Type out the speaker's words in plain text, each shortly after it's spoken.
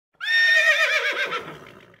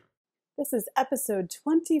This is episode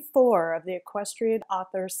 24 of the Equestrian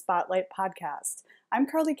Author Spotlight podcast. I'm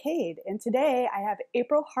Kade, and today I have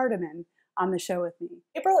April Hardeman on the show with me.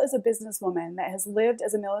 April is a businesswoman that has lived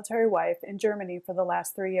as a military wife in Germany for the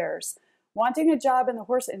last 3 years. Wanting a job in the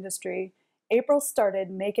horse industry, April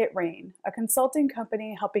started Make It Rein, a consulting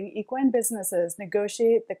company helping equine businesses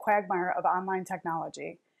negotiate the quagmire of online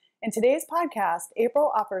technology. In today's podcast,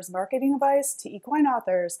 April offers marketing advice to equine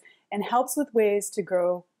authors and helps with ways to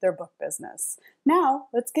grow their book business. Now,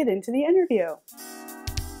 let's get into the interview.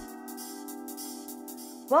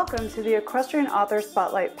 Welcome to the Equestrian Author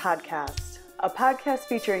Spotlight podcast, a podcast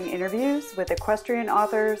featuring interviews with equestrian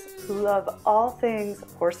authors who love all things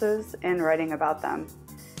horses and writing about them.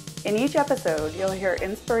 In each episode, you'll hear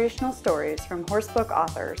inspirational stories from horsebook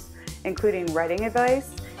authors, including writing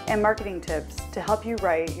advice and marketing tips to help you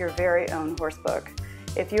write your very own horse book.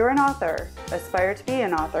 If you're an author, aspire to be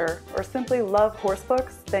an author, or simply love horse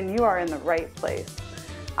books, then you are in the right place.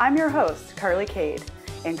 I'm your host, Kade,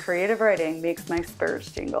 and creative writing makes my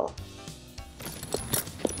spurs jingle.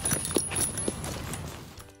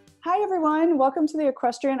 Hi everyone, welcome to the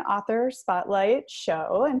Equestrian Author Spotlight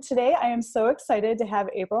show. And today I am so excited to have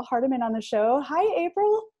April Hardeman on the show. Hi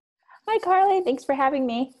April. Hi Carly, thanks for having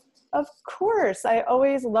me. Of course. I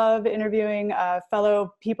always love interviewing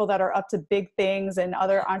fellow people that are up to big things and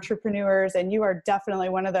other entrepreneurs, and you are definitely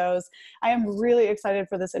one of those. I am really excited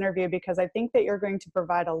for this interview because I think that you're going to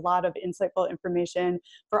provide a lot of insightful information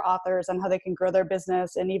for authors on how they can grow their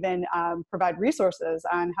business and even provide resources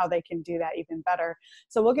on how they can do that even better.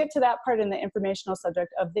 So we'll get to that part in the informational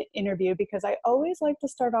subject of the interview because I always like to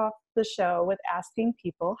start off the show with asking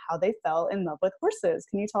people how they fell in love with horses.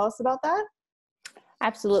 Can you tell us about that?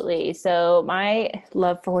 Absolutely. So my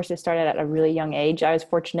love for horses started at a really young age. I was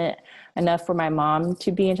fortunate enough for my mom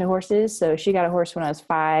to be into horses. So she got a horse when I was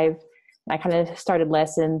 5. I kind of started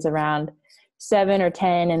lessons around 7 or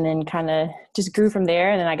 10 and then kind of just grew from there.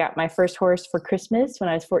 And then I got my first horse for Christmas when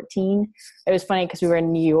I was 14. It was funny because we were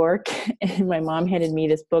in New York and my mom handed me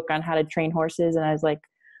this book on how to train horses. And I was like,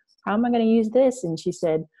 how am I going to use this? And she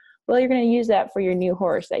said, well, you're going to use that for your new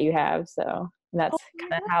horse that you have. So that's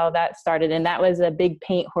kind of how that started. And that was a big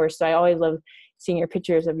paint horse. So I always love seeing your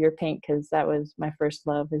pictures of your paint because that was my first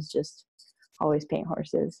love, is just always paint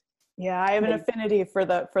horses. Yeah, I have an affinity for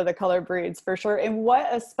the color breeds for sure. And what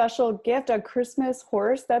a special gift, a Christmas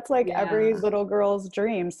horse. That's like every little girl's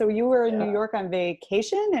dream. So you were in New York on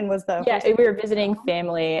vacation and was the horse we were visiting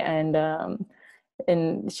family and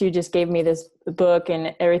she just gave me this book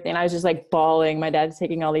and everything. I was just like bawling. My dad's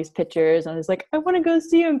taking all these pictures. I was like, I want to go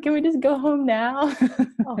see him. Can we just go home now?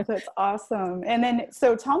 Oh, that's awesome. And then,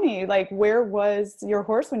 so tell me, like, where was your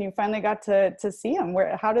horse when you finally got to see him?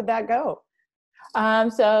 How did that go?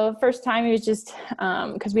 So first time it was just,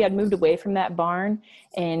 cause we had moved away from that barn.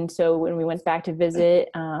 And so when we went back to visit,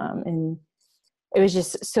 and it was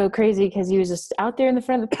just so crazy because he was just out there in the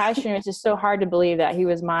front of the pasture. It was just so hard to believe that he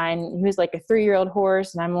was mine. He was like a 3-year-old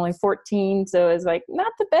horse and I'm only 14. So it was like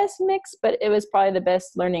not the best mix, but it was probably the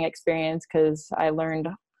best learning experience because I learned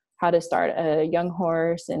how to start a young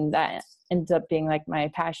horse, and that ends up being like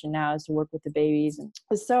my passion now, is to work with the babies.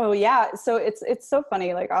 So it's so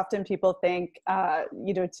funny. Like often people think,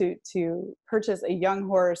 to purchase a young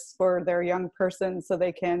horse for their young person so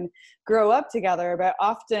they can grow up together. But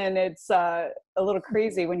often it's a little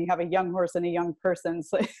crazy when you have a young horse and a young person.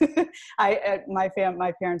 So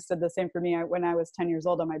my parents did the same for me. When I was 10 years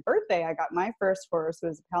old on my birthday, I got my first horse. It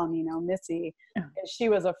was a Palomino, Missy, and she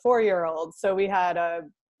was a 4-year-old. So we had a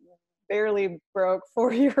barely broke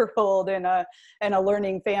 4-year-old in a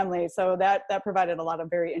learning family. So that provided a lot of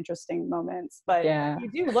very interesting moments, but you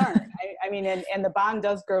do learn. I mean, and the bond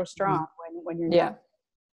does grow strong when you're young.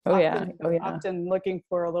 Often looking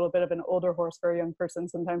for a little bit of an older horse for a young person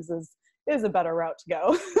sometimes is a better route to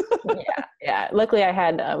go. Yeah. Luckily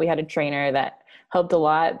we had a trainer that helped a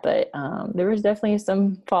lot, but there was definitely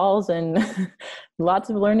some falls and lots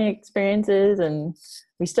of learning experiences, and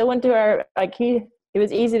we still went to it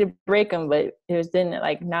was easy to break them, but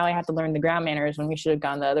now I have to learn the ground manners when we should have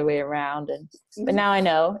gone the other way around. But now I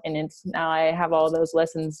know, and now I have all those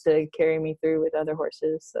lessons to carry me through with other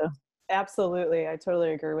horses. So absolutely. I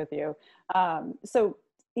totally agree with you. So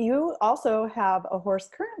you also have a horse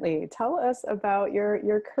currently. Tell us about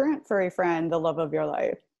your current furry friend, the love of your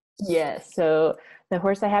life. Yes. So the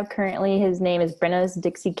horse I have currently, his name is Brenna's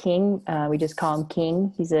Dixie King. We just call him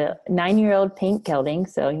King. He's a 9-year-old pink gelding,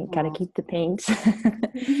 so you got to keep the pinks.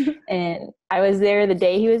 And I was there the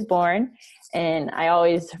day he was born, and I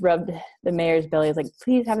always rubbed the mare's belly. I was like,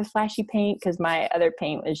 please have a flashy paint, because my other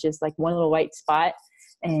paint was just like one little white spot.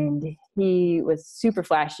 and he was super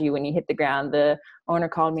flashy when he hit the ground. The owner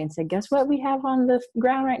called me and said, guess what we have on the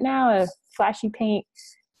ground right now? A flashy paint.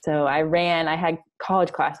 So I had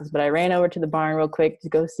college classes, but I ran over to the barn real quick to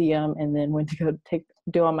go see him, and then went to go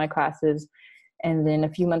do all my classes. And then a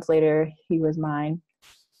few months later, he was mine.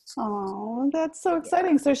 Oh, that's so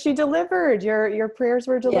exciting. So she delivered. Your prayers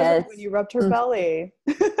were delivered. Yes. When you rubbed her belly.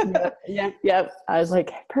 Yep. I was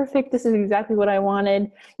like, perfect. This is exactly what I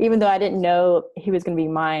wanted. Even though I didn't know he was going to be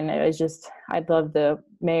mine. It was just, I love the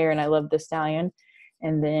mare and I love the stallion.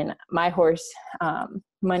 And then my horse,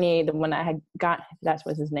 Money, the one I had got, that's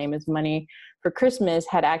what his name is, Money, for Christmas,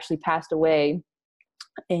 had actually passed away.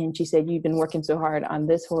 And she said, you've been working so hard on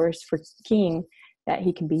this horse for King that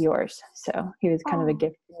he can be yours. So he was kind of a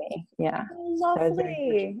gift to me. Yeah.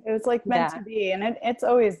 Lovely. It was like meant to be. And it's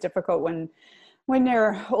always difficult when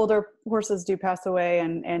your older horses do pass away,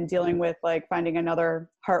 and dealing with like finding another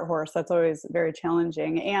heart horse. That's always very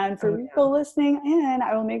challenging. And for people listening in,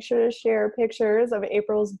 I will make sure to share pictures of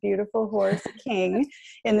April's beautiful horse King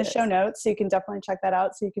in the show notes, so you can definitely check that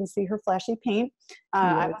out, so you can see her flashy paint.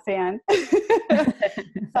 I'm a fan.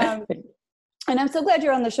 And I'm so glad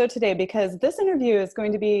you're on the show today, because this interview is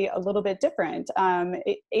going to be a little bit different.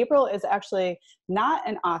 April is actually not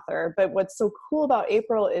an author, but what's so cool about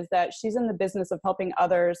April is that she's in the business of helping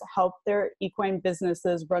others help their equine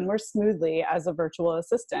businesses run more smoothly as a virtual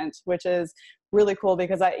assistant, which is really cool,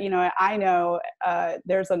 because I know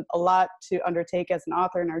there's a lot to undertake as an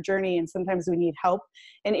author in our journey, and sometimes we need help.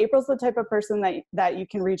 And April's the type of person that you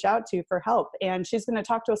can reach out to for help. And she's going to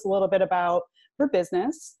talk to us a little bit about her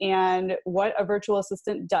business and what a virtual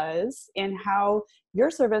assistant does, and how your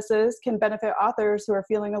services can benefit authors who are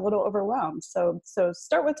feeling a little overwhelmed. So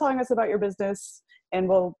start with telling us about your business, and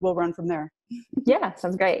we'll run from there. Yeah,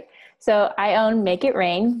 sounds great. So I own Make It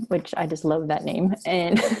Rein, which I just love that name,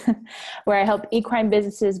 and where I help equine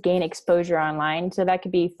businesses gain exposure online. So that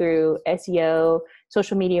could be through SEO,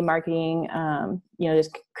 social media marketing,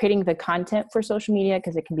 just creating the content for social media,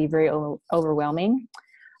 because it can be very overwhelming.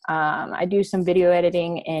 I do some video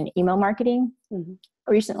editing and email marketing. Mm-hmm.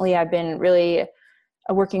 Recently, I've been really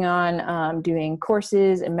working on doing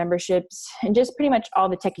courses and memberships, and just pretty much all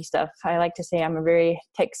the techie stuff. I like to say I'm a very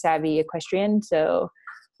tech savvy equestrian, so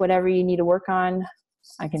whatever you need to work on,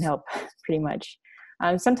 I can help pretty much.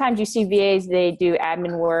 Sometimes you see VAs, they do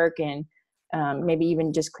admin work and maybe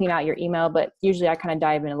even just clean out your email, but usually I kind of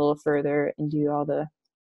dive in a little further and do all the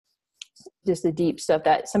deep stuff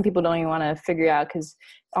that some people don't even want to figure out, because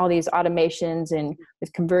all these automations and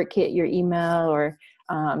with ConvertKit, your email, or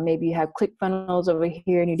maybe you have ClickFunnels over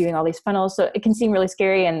here and you're doing all these funnels. So it can seem really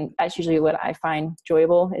scary. And that's usually what I find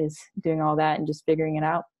enjoyable, is doing all that and just figuring it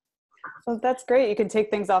out. Well, that's great. You can take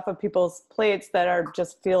things off of people's plates that are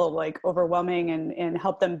just feel like overwhelming, and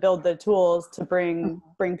help them build the tools to bring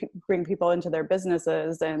people into their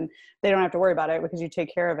businesses, and they don't have to worry about it because you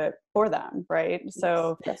take care of it for them, right?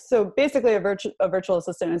 So basically a virtual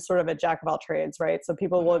assistant is sort of a jack of all trades, right? So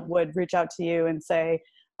people would reach out to you and say,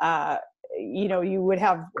 you would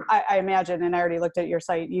have, I imagine, and I already looked at your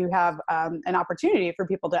site, you have an opportunity for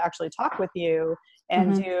people to actually talk with you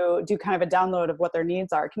and do kind of a download of what their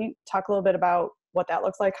needs are. Can you talk a little bit about what that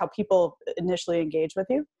looks like, how people initially engage with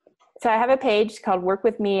you? So I have a page called Work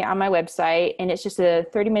With Me on my website, and it's just a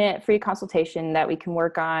 30-minute free consultation that we can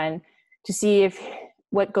work on to see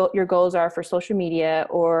what your goals are for social media,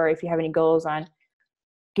 or if you have any goals on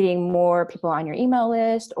getting more people on your email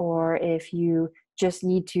list, or if you just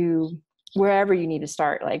need to, wherever you need to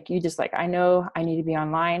start, like you just like, I know I need to be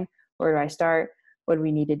online. Where do I start? What do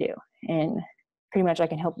we need to do? And pretty much I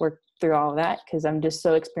can help work through all of that, because I'm just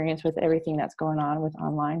so experienced with everything that's going on with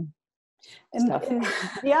online stuff.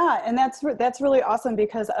 And that's really awesome,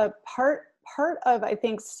 because a part of, I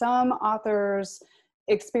think, some authors'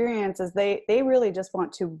 experience is they really just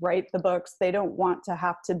want to write the books. They don't want to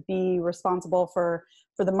have to be responsible for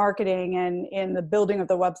the marketing and the building of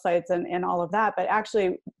the websites and all of that. But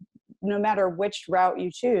actually, no matter which route you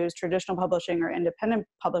choose, traditional publishing or independent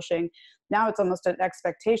publishing, now it's almost an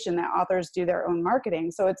expectation that authors do their own marketing.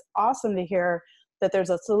 So it's awesome to hear that there's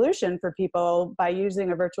a solution for people by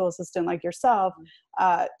using a virtual assistant like yourself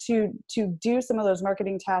to do some of those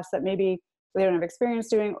marketing tasks that maybe they don't have experience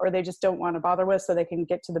doing, or they just don't want to bother with, so they can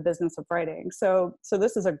get to the business of writing. So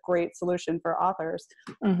this is a great solution for authors.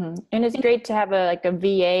 Mm-hmm. And it's great to have a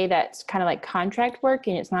VA that's kind of like contract work,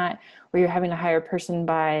 and it's not where you're having to hire a person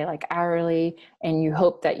by like hourly and you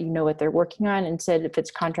hope that you know what they're working on. Instead, if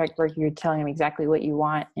it's contract work, you're telling them exactly what you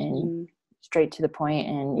want and straight to the point,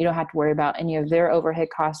 and you don't have to worry about any of their overhead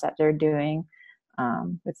costs that they're doing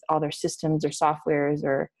with all their systems or softwares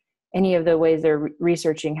or any of the ways they're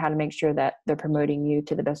researching how to make sure that they're promoting you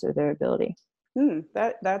to the best of their ability.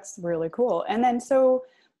 That's really cool. And then, so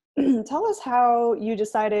tell us how you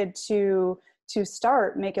decided to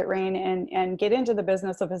start Make It Rain and get into the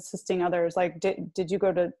business of assisting others. Like, did you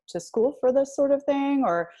go to school for this sort of thing?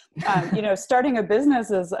 Or, starting a business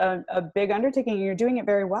is a big undertaking. You're doing it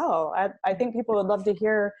very well. I think people would love to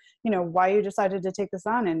hear, why you decided to take this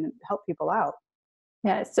on and help people out.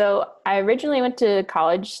 Yeah, so I originally went to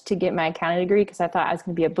college to get my accounting degree because I thought I was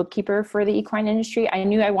going to be a bookkeeper for the equine industry. I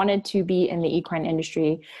knew I wanted to be in the equine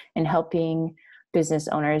industry and helping business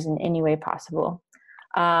owners in any way possible.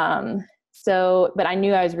 But I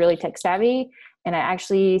knew I was really tech savvy, and I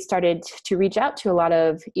actually started to reach out to a lot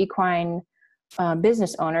of equine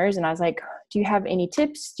business owners. And I was like, do you have any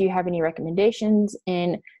tips? Do you have any recommendations?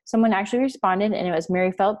 And someone actually responded, and it was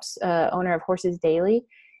Mary Phelps, owner of Horses Daily.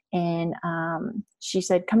 And she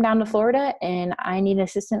said, come down to Florida and I need an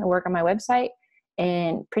assistant to work on my website.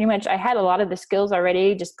 And pretty much I had a lot of the skills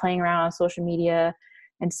already, just playing around on social media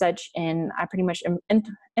and such. And I pretty much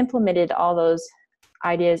implemented all those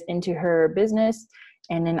ideas into her business.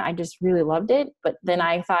 And then I just really loved it. But then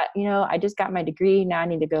I thought, I just got my degree. Now I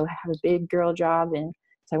need to go have a big girl job. And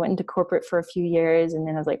so I went into corporate for a few years. And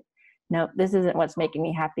then I was like, no, this isn't what's making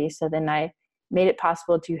me happy. So then I made it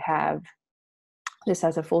possible to have this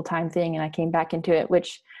as a full-time thing. And I came back into it,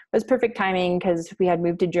 which was perfect timing because we had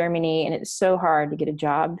moved to Germany and it's so hard to get a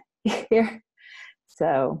job here.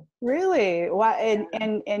 So really, why?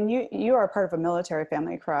 And you are part of a military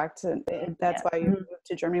family, correct? And that's why you moved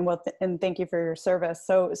to Germany. Well, and thank you for your service.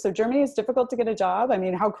 So Germany is difficult to get a job. I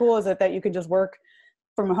mean, how cool is it that you can just work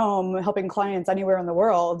from home, helping clients anywhere in the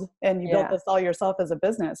world, and you built this all yourself as a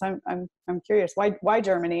business? I'm curious, why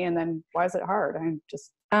Germany, and then why is it hard? I'm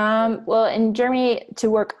just well, in Germany, to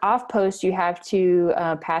work off post, you have to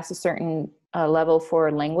pass a certain level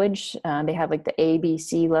for language. They have like the A, B,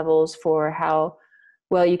 C levels for how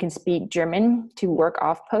well you can speak German to work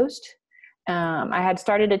off post. I had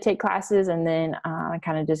started to take classes, and then I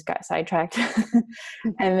kind of just got sidetracked.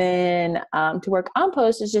 And then to work on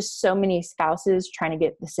post is just so many spouses trying to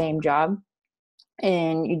get the same job,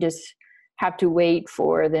 and you just have to wait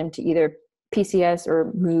for them to either PCS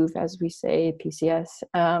or move, as we say, PCS.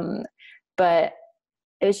 But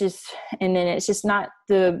it's just, and then it's just not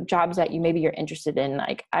the jobs that maybe you're interested in.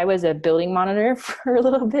 Like I was a building monitor for a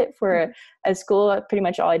little bit for a school. Pretty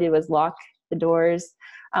much all I did was lock the doors.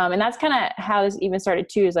 And that's kind of how this even started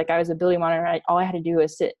too, is like I was a building monitor. All I had to do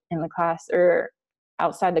was sit in the class or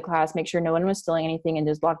outside the class, make sure no one was stealing anything, and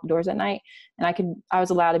just lock the doors at night. And I was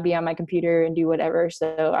allowed to be on my computer and do whatever.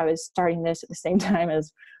 So I was starting this at the same time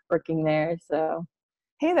as working there. So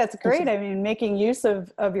hey, that's great. I mean, making use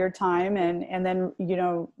of your time and then,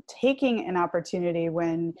 taking an opportunity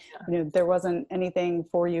when, there wasn't anything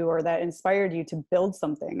for you or that inspired you to build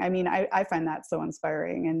something. I mean, I find that so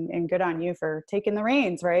inspiring, and good on you for taking the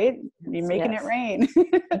reins, right? You're making it rain.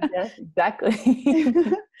 Yes,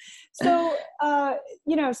 exactly. So,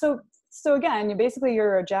 so again,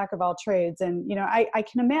 you're a jack of all trades, and, I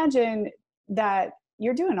can imagine that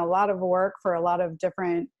you're doing a lot of work for a lot of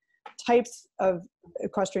different types of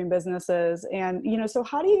equestrian businesses. And, so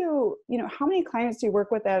how do you, how many clients do you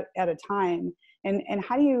work with at a time? And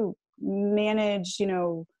how do you manage,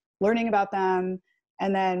 learning about them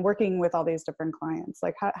and then working with all these different clients?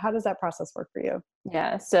 Like, how does that process work for you?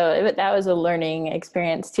 Yeah. So that was a learning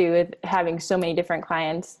experience too, with having so many different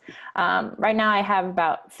clients. Right now I have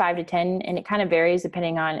about 5 to 10, and it kind of varies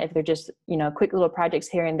depending on if they're just, quick little projects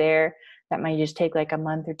here and there that might just take like a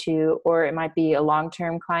month or two, or it might be a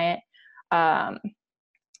long-term client.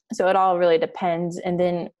 So it all really depends. And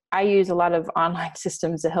then I use a lot of online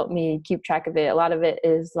systems to help me keep track of it. A lot of it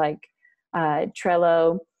is like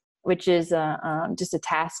Trello, which is just a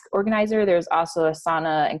task organizer. There's also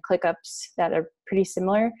Asana and ClickUps that are pretty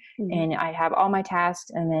similar. Mm-hmm. And I have all my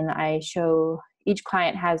tasks, and then I show each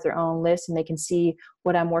client has their own list, and they can see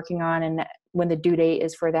what I'm working on and when the due date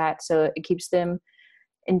is for that. So it keeps them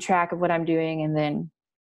in track of what I'm doing, and then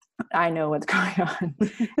I know what's going on.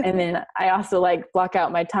 And then I also block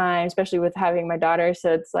out my time, especially with having my daughter.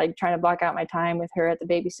 So it's like trying to block out my time with her at the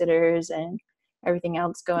babysitters and everything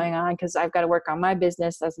else going on, because I've got to work on my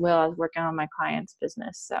business as well as working on my client's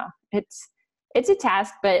business. So it's a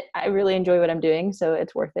task, but I really enjoy what I'm doing, so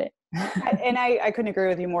it's worth it. And I couldn't agree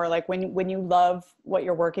with you more. Like when you love what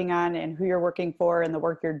you're working on and who you're working for and the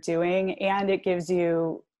work you're doing, and it gives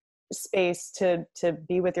you space to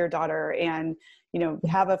be with your daughter and,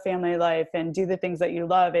 have a family life and do the things that you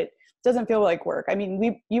love, it doesn't feel like work. I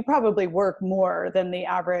mean, you probably work more than the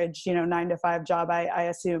average, 9 to 5 job, I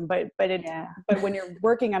assume, but when you're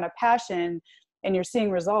working on a passion, and you're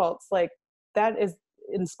seeing results, like that is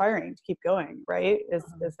inspiring to keep going, right? Is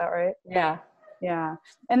that right? Yeah. Yeah.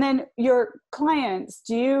 And then your clients,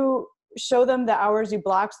 do you show them the hours you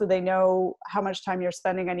block so they know how much time you're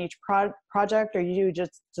spending on each project, or you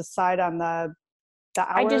just decide on the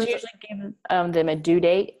I hours? just usually give them a due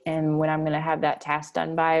date and when I'm going to have that task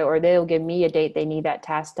done by, or they'll give me a date they need that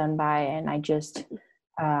task done by, and I just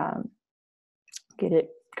get it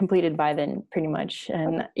completed by then, pretty much.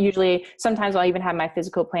 And usually, sometimes I'll even have my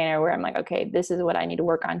physical planner where I'm like, okay, this is what I need to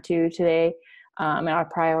work on today, and I'll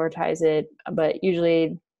prioritize it. But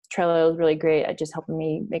usually, Trello is really great at just helping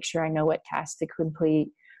me make sure I know what tasks to complete.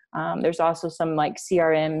 There's also some like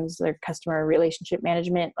CRMs, like customer relationship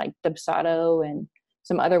management, like Dubsado, and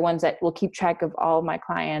some other ones that will keep track of all of my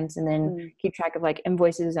clients, and then keep track of like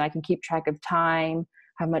invoices, and I can keep track of time,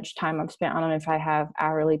 how much time I've spent on them if I have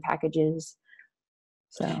hourly packages.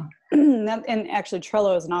 So, and actually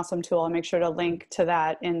Trello is an awesome tool. I'll make sure to link to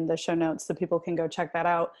that in the show notes so people can go check that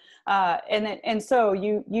out. And so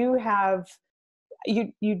you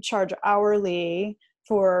charge hourly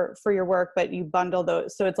for your work, but you bundle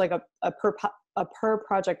those. So it's like a per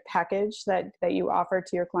project package that you offer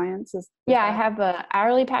to your clients. Yeah, I have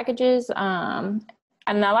hourly packages. And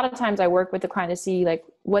a lot of times I work with the client to see like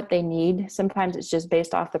what they need. Sometimes it's just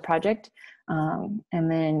based off the project.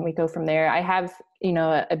 And then we go from there. I have,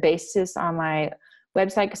 a basis on my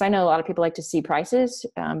website, because I know a lot of people like to see prices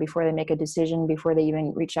before they make a decision, before they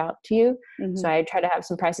even reach out to you. Mm-hmm. So I try to have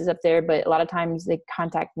some prices up there, but a lot of times they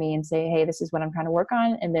contact me and say, hey, this is what I'm trying to work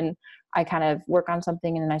on. And then I kind of work on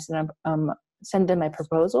something, and then I send them a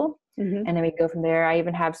proposal, and then we go from there. I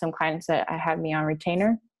even have some clients that I have me on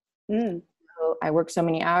retainer. So I work so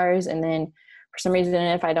many hours, and then for some reason,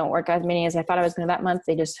 if I don't work as many as I thought I was going to that month,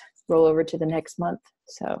 they just roll over to the next month.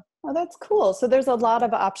 So, oh, that's cool. So there's a lot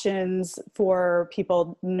of options for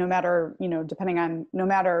people, no matter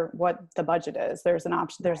what the budget is, there's an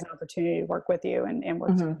option, there's an opportunity to work with you and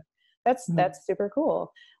work together. That's super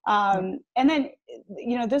cool. And then,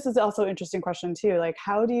 this is also an interesting question too. Like,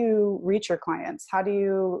 how do you reach your clients? How do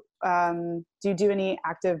you do any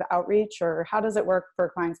active outreach, or how does it work for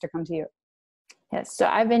clients to come to you? Yes. So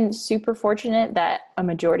I've been super fortunate that a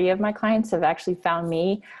majority of my clients have actually found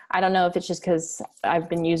me. I don't know if it's just because I've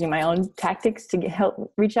been using my own tactics to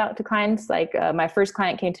help reach out to clients. Like my first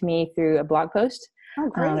client came to me through a blog post. Oh,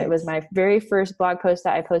 great. It was my very first blog post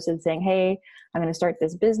that I posted saying, hey, I'm going to start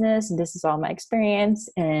this business, and this is all my experience.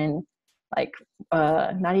 And like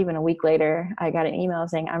not even a week later, I got an email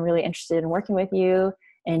saying, I'm really interested in working with you.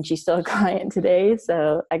 And she's still a client today.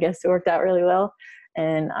 So I guess it worked out really well.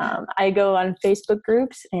 And I go on Facebook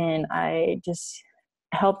groups, and I just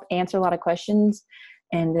help answer a lot of questions,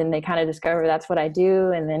 and then they kind of discover that's what I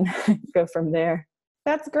do, and then go from there.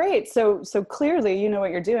 That's great. So clearly you know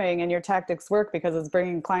what you're doing, and your tactics work because it's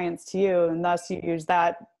bringing clients to you, and thus you use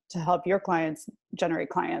that to help your clients generate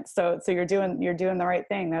clients. So you're doing the right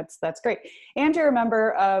thing. That's great. And you're a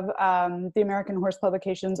member of the American Horse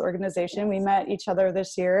Publications organization. We met each other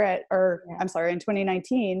this year in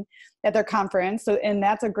 2019 at their conference. So, and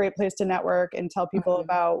that's a great place to network and tell people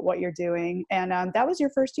about what you're doing. And that was your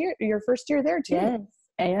first year there too. Yes.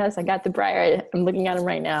 Yes, I got the Briar. I'm looking at him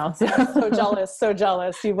right now. So, so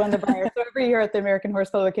jealous. You won the Briar. So every year at the American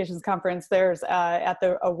Horse Publications Conference, there's at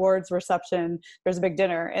the awards reception, there's a big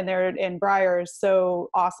dinner, and Briar is so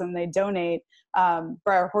awesome. They donate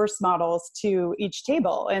Briar horse models to each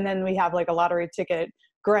table, and then we have like a lottery ticket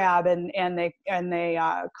grab, and they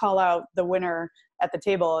call out the winner at the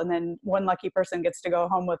table, and then one lucky person gets to go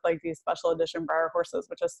home with like these special edition Briar horses,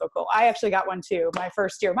 which is so cool. I actually got one too. My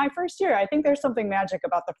first year, I think there's something magic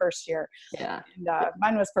about the first year. Yeah. And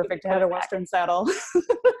mine was perfect. I had a Western saddle.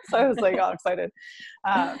 So I was like all excited.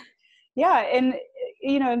 Yeah. And,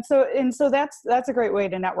 and so that's a great way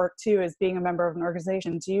to network too, is being a member of an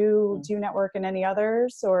organization. Do you network in any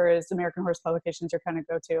others, or is American Horse Publications your kind of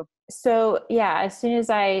go-to? So yeah, as soon as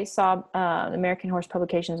I saw American Horse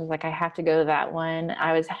Publications, I was like, I have to go to that one.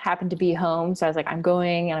 Happened to be home. So I was like, I'm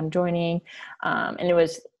going and I'm joining. And it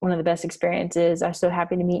was one of the best experiences. I was so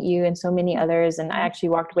happy to meet you and so many others. And I actually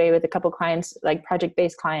walked away with a couple clients, like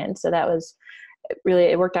project-based clients. So that was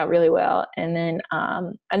it worked out really well. And then,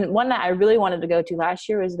 and one that I really wanted to go to last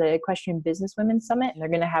year was the Equestrian Business Women Summit. And they're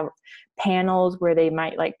going to have panels where they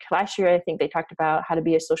might, like last year, I think they talked about how to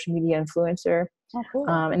be a social media influencer. Oh, cool.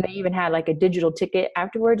 And they even had like a digital ticket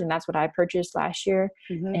afterwards. And that's what I purchased last year.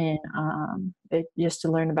 And just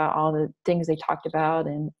to learn about all the things they talked about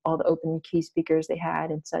and all the open key speakers they had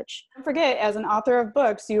and such. Don't forget, as an author of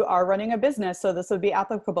books, you are running a business, so this would be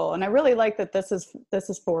applicable. And I really like that this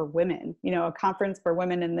is for women, a conference for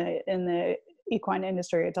women in the equine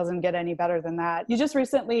industry. It doesn't get any better than that. You just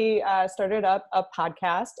recently started up a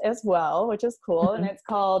podcast as well, which is cool. And it's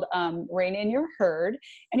called Rein in Your Herd.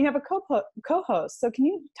 And you have a co-host. So can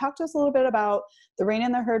you talk to us a little bit about the Rein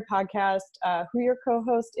in the Herd podcast, who your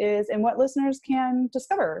co-host is, and what listeners can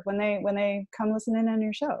discover when they come listen in on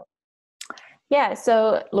your show? Yeah,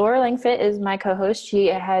 so Laura Langfit is my co-host. She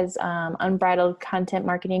has Unbridled Content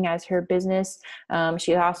Marketing as her business.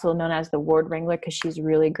 She's also known as the Word Wrangler because she's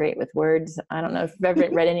really great with words. I don't know if you've ever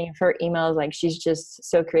read any of her emails. Like, she's just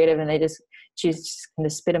so creative, and she's just going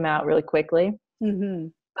to spit them out really quickly. Mm-hmm.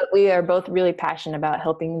 But we are both really passionate about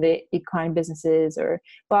helping the equine businesses or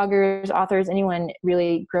bloggers, authors, anyone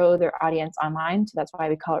really grow their audience online. So that's why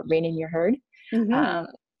we call it Rein in Your Herd. Mm-hmm.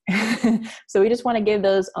 So we just want to give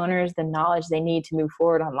those owners the knowledge they need to move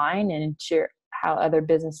forward online and share how other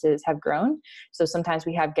businesses have grown. So sometimes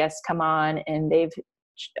we have guests come on and they've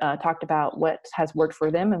talked about what has worked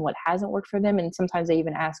for them and what hasn't worked for them. And sometimes they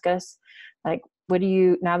even ask us, like,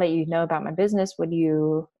 now that you know about my business, what do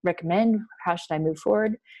you recommend? How should I move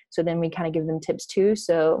forward? So then we kind of give them tips too.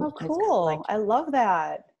 So cool. I love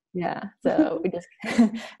that. Yeah. So we just,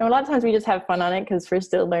 and a lot of times we just have fun on it because we're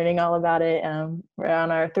still learning all about it. We're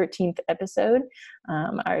on our 13th episode.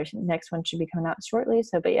 Our next one should be coming out shortly.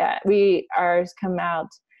 So, but yeah, ours come out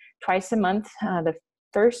twice a month, the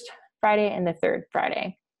first Friday and the third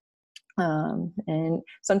Friday. And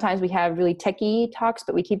sometimes we have really techie talks,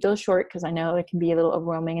 but we keep those short because I know it can be a little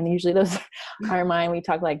overwhelming. And usually those are mine. We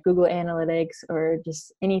talk like Google Analytics or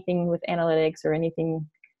just anything with analytics or anything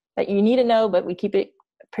that you need to know, but we keep it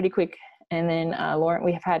pretty quick. And then Lauren,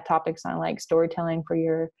 we have had topics on like storytelling for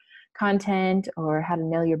your content or how to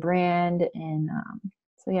nail your brand. And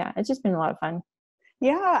so yeah, it's just been a lot of fun.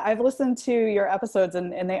 Yeah, I've listened to your episodes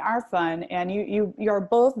and they are fun. And you're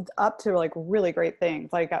both up to like really great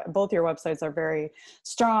things. Like both your websites are very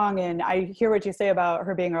strong. And I hear what you say about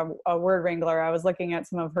her being a word wrangler. I was looking at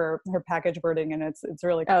some of her package wording and it's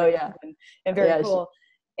really cool. Oh yeah, and very cool.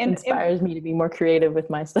 Inspires me to be more creative with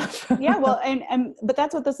my stuff. Yeah, well, but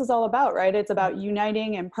that's what this is all about, right? It's about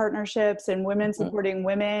uniting and partnerships and women supporting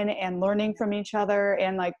women and learning from each other.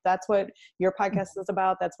 And like, that's what your podcast is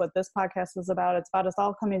about. That's what this podcast is about. It's about us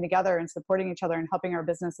all coming together and supporting each other and helping our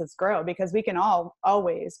businesses grow, because we can all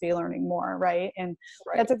always be learning more, right? And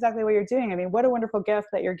that's exactly what you're doing. I mean, what a wonderful gift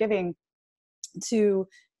that you're giving to,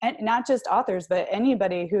 and not just authors, but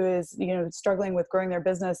anybody who is, struggling with growing their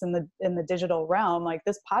business in the digital realm. Like,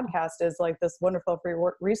 this podcast is like this wonderful free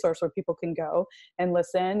resource where people can go and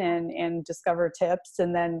listen and discover tips,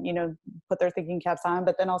 and then, put their thinking caps on,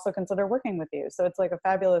 but then also consider working with you. So it's like a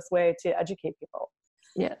fabulous way to educate people.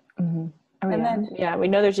 Yeah. Mm-hmm. We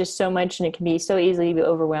know there's just so much, and it can be so easily be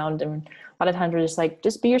overwhelmed. And a lot of times we're just like,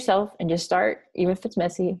 just be yourself and just start, even if it's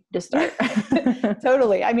messy, just start.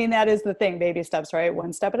 Totally. I mean, that is the thing, baby steps, right?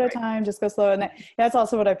 One step at a time, just go slow. And that's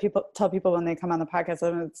also what I tell people when they come on the podcast.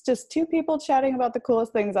 And it's just two people chatting about the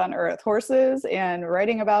coolest things on earth, horses, and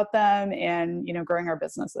writing about them, and, growing our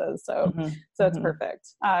businesses. So it's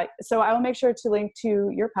perfect. So I will make sure to link to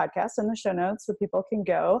your podcast in the show notes so people can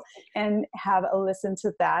go and have a listen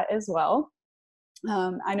to that as well.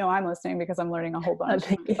 I know I'm listening because I'm learning a whole bunch.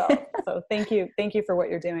 So thank you for what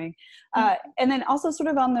you're doing. And then also, sort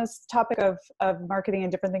of on this topic of marketing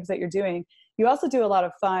and different things that you're doing, you also do a lot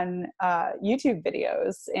of fun YouTube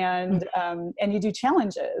videos, and you do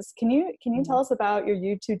challenges. Can you tell us about your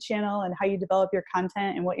YouTube channel and how you develop your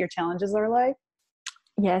content and what your challenges are like?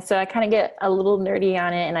 Yeah, so I kind of get a little nerdy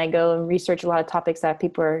on it, and I go and research a lot of topics that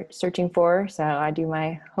people are searching for. So I do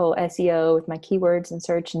my whole SEO with my keywords and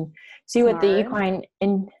search and see what the equine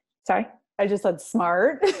sorry? I just said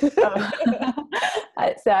smart. So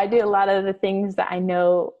I do a lot of the things that I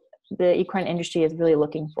know the equine industry is really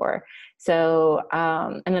looking for. So,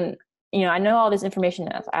 and then, I know all this information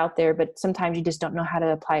that's out there, but sometimes you just don't know how to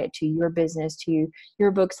apply it to your business, to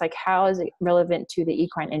your books. Like, how is it relevant to the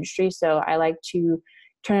equine industry? So I like to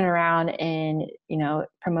turn it around and,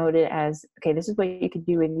 promote it as, okay, this is what you could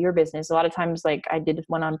do with your business. A lot of times, like, I did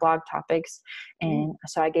one on blog topics. And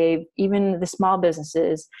so I gave even the small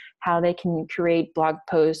businesses how they can create blog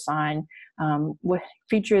posts on what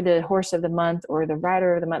feature the horse of the month or the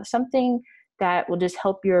rider of the month, something that will just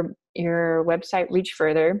help your website reach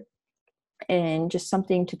further. And just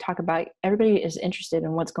something to talk about. Everybody is interested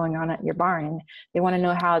in what's going on at your barn, and they want to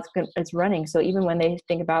know how it's running. So even when they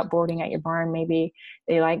think about boarding at your barn, maybe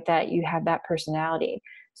they like that you have that personality.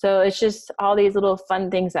 So it's just all these little fun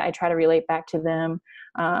things that I try to relate back to them.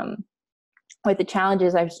 With the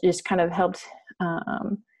challenges, I've just kind of helped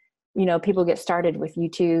people get started with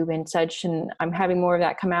YouTube and such, and I'm having more of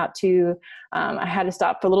that come out too. I had to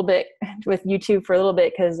stop for a little bit with YouTube for a little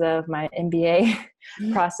bit because of my MBA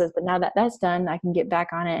process, but now that that's done, I can get back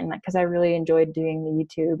on it, and because I really enjoyed doing the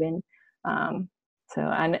YouTube. And so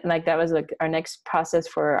I like, that was like our next process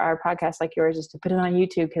for our podcast, like yours, is to put it on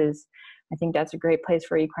YouTube, because I think that's a great place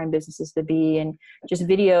for equine businesses to be. And just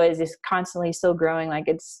video is just constantly still growing. Like,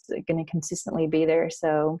 it's going to consistently be there.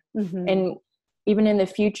 So, and even in the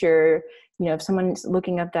future, if someone's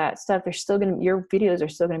looking up that stuff, your videos are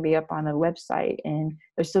still going to be up on the website, and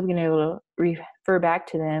they're still going to be able to refer back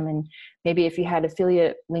to them. And maybe if you had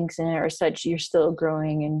affiliate links in it or such, you're still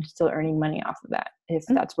growing and still earning money off of that, if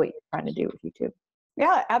that's what you're trying to do with YouTube.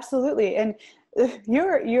 Yeah, absolutely. And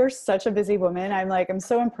you're such a busy woman. I'm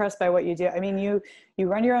so impressed by what you do. I mean, you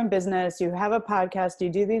run your own business, you have a podcast, you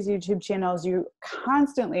do these YouTube channels, you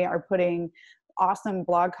constantly are putting awesome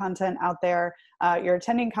blog content out there. You're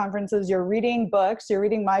attending conferences, you're reading books, you're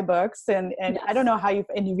reading my books, and yes. I don't know how you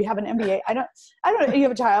have an MBA. I don't know, you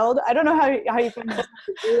have a child. I don't know how you can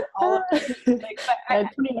do all of it.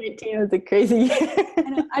 2019 was a crazy year.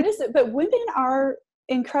 But women are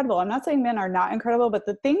incredible. I'm not saying men are not incredible, but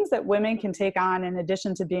the things that women can take on in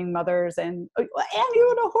addition to being mothers and you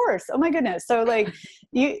own a horse. Oh my goodness. So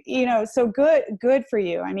so good for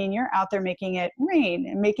you. I mean, you're out there making it rain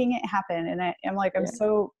and making it happen. And I'm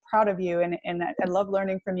so proud of you. And I love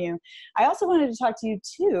learning from you. I also wanted to talk to you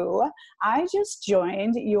too. I just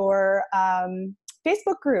joined your,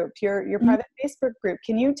 Facebook group, your private Facebook group.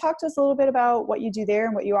 Can you talk to us a little bit about what you do there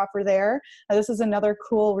and what you offer there? This is another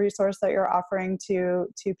cool resource that you're offering to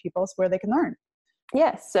people where they can learn.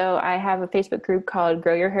 Yes. So I have a Facebook group called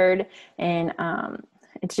Grow Your Herd, and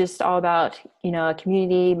it's just all about,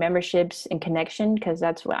 community, memberships, and connection, because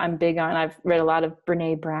that's what I'm big on. I've read a lot of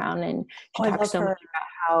Brene Brown, and she talks so much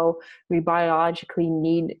about how we biologically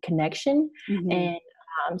need connection. And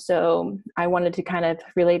so I wanted to kind of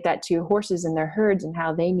relate that to horses and their herds and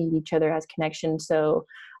how they need each other as connection. So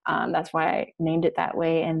that's why I named it that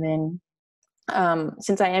way. And then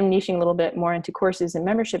since I am niching a little bit more into courses and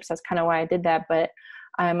memberships, that's kind of why I did that. But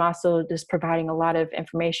I'm also just providing a lot of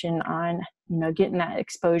information on, getting that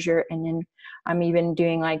exposure. And then I'm even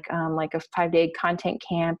doing like a 5-day content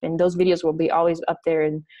camp, and those videos will be always up there.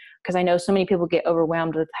 And because I know so many people get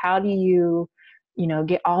overwhelmed with how do you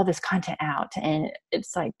get all this content out. And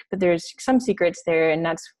it's like, but there's some secrets there. And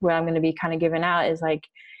that's what I'm going to be kind of giving out is like,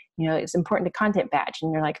 it's important to content batch.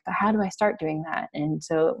 And you're like, but how do I start doing that? And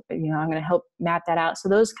so, I'm going to help map that out. So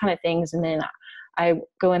those kind of things. And then I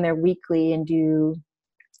go in there weekly and do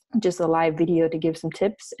just a live video to give some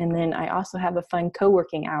tips. And then I also have a fun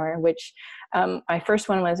co-working hour, which my first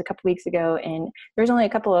one was a couple weeks ago, and there's only a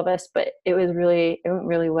couple of us, but it went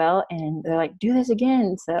really well. And they're like, do this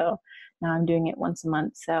again. So now I'm doing it once a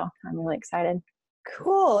month. So I'm really excited.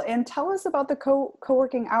 Cool. And tell us about the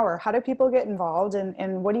co-working hour. How do people get involved,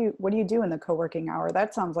 and what do you do in the co-working hour?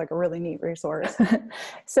 That sounds like a really neat resource.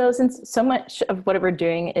 So since so much of what we're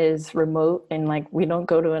doing is remote, and like we don't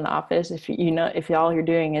go to an office, if all you're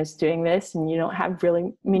doing is doing this and you don't have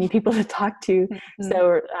really many people to talk to.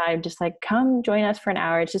 So I'm just like, come join us for an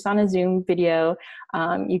hour. It's just on a Zoom video.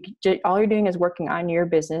 All you're doing is working on your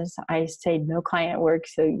business. I say no client work.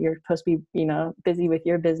 So you're supposed to be, busy with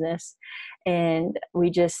your business. And we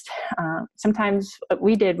just, sometimes what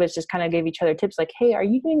we did was just kind of gave each other tips like, hey, are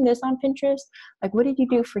you doing this on Pinterest? Like, what did you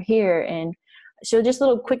do for here? And so just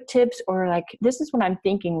little quick tips, or like, this is what I'm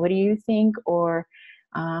thinking. What do you think? Or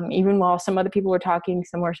even while some other people were talking,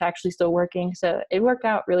 some were actually still working. So it worked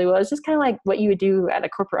out really well. It's just kind of like what you would do at a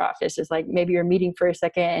corporate office. Is like, maybe you're meeting for a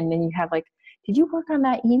second and then you have like, did you work on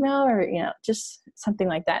that email, or, just something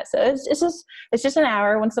like that. So it's just an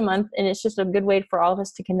hour once a month, and it's just a good way for all of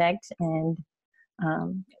us to connect and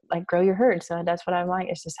like grow your herd. So that's what I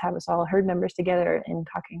like, is just have us all herd members together and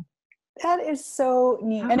talking. That is so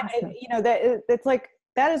neat. Awesome. And it's like,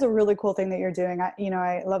 that is a really cool thing that you're doing.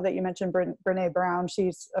 I love that you mentioned Brene Brown.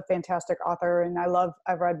 She's a fantastic author, and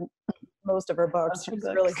I've read most of her books. She's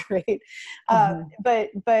really great. But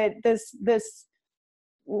this,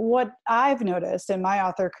 what I've noticed in my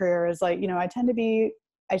author career is like,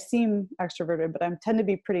 I seem extroverted, but I tend to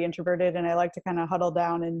be pretty introverted, and I like to kind of huddle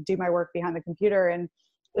down and do my work behind the computer. And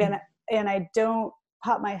I don't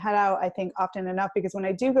pop my head out, I think, often enough, because when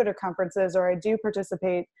I do go to conferences, or I do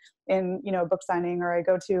participate in, book signing, or I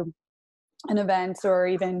go to an event, or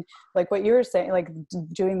even like what you were saying, like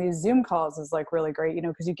doing these Zoom calls is like really great,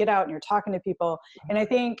 because you get out and you're talking to people. And I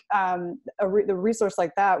think the resource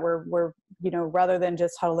like that, where we're, rather than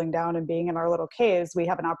just huddling down and being in our little caves, we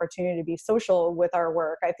have an opportunity to be social with our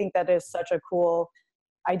work. I think that is such a cool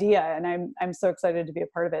idea, and I'm so excited to be a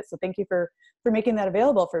part of it. So thank you for making that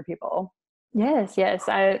available for people. Yes.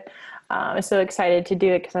 I was so excited to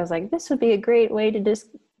do it because I was like, this would be a great way to just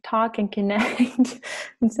talk and connect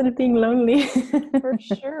instead of being lonely. For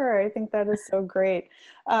sure. I think that is so great.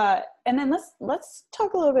 And then let's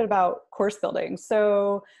talk a little bit about course building.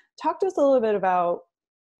 So talk to us a little bit about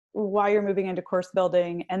why you're moving into course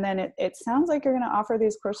building. And then it sounds like you're going to offer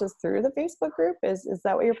these courses through the Facebook group. Is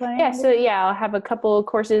that what you're planning? Yeah. So I'll have a couple of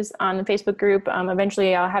courses on the Facebook group.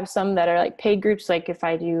 Eventually I'll have some that are like paid groups. Like if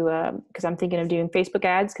I do, cause I'm thinking of doing Facebook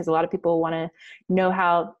ads, cause a lot of people want to know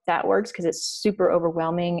how that works, cause it's super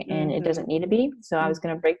overwhelming and it doesn't need to be. So I was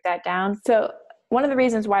going to break that down. So one of the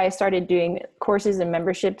reasons why I started doing courses and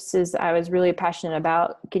memberships is I was really passionate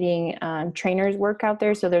about getting trainers work out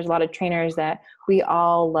there. So there's a lot of trainers that we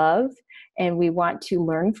all love and we want to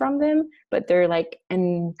learn from them, but they're like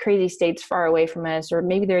in crazy states far away from us, or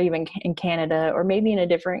maybe they're even in Canada, or maybe in a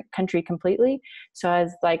different country completely. So I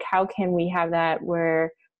was like, how can we have that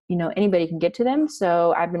where, anybody can get to them?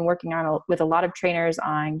 So I've been working with a lot of trainers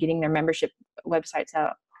on getting their membership websites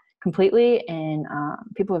out completely. And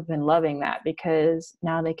people have been loving that because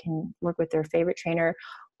now they can work with their favorite trainer,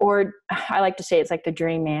 or I like to say it's like the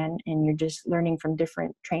journeyman, and you're just learning from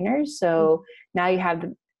different trainers. So now you have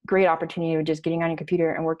the great opportunity of just getting on your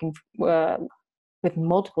computer and working with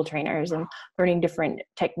multiple trainers and learning different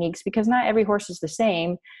techniques, because not every horse is the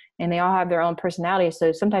same and they all have their own personality.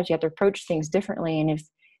 So sometimes you have to approach things differently. And if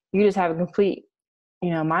you just have a complete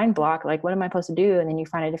mind block, like, what am I supposed to do? And then you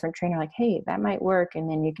find a different trainer, like, hey, that might work. And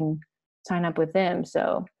then you can sign up with them.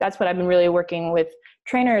 So that's what I've been really working with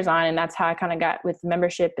trainers on. And that's how I kind of got with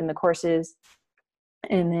membership and the courses.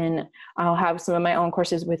 And then I'll have some of my own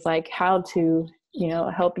courses with like how to,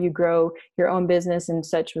 help you grow your own business and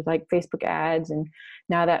such with like Facebook ads. And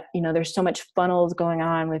now that, there's so much funnels going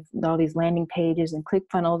on with all these landing pages and click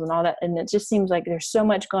funnels and all that. And it just seems like there's so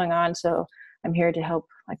much going on. So I'm here to help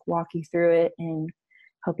like walk you through it and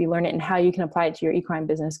help you learn it and how you can apply it to your equine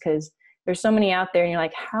business. Cause there's so many out there and you're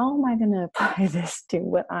like, how am I going to apply this to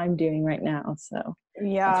what I'm doing right now? So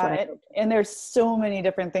yeah. And there's so many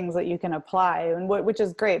different things that you can apply, and which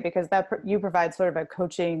is great because you provide sort of a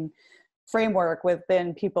coaching framework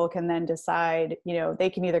within people can then decide, they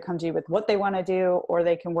can either come to you with what they want to do, or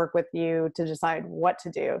they can work with you to decide what to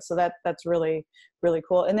do. So that's really, really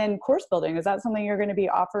cool. And then course building, is that something you're going to be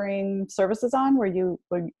offering services on where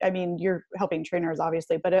you're helping trainers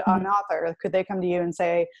obviously, but an author, could they come to you and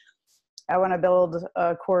say, I want to build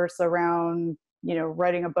a course around,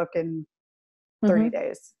 writing a book in 30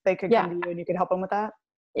 days. They could come to you and you could help them with that.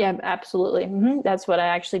 Yeah, absolutely. That's what I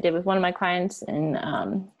actually did with one of my clients. And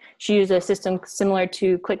she used a system similar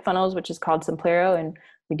to ClickFunnels, which is called Simplero. And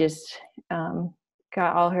we just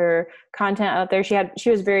got all her content out there. She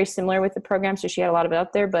was very similar with the program, so she had a lot of it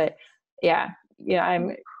out there. But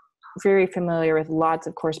I'm very familiar with lots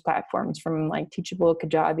of course platforms, from like Teachable,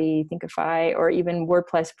 Kajabi, Thinkific, or even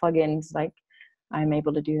WordPress plugins. Like, I'm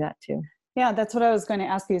able to do that too. Yeah, that's what I was going to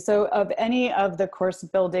ask you. So of any of the course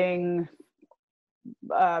building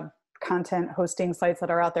content hosting sites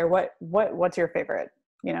that are out there, what's your favorite?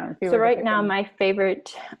 So right now, my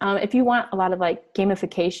favorite, if you want a lot of like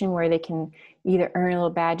gamification where they can either earn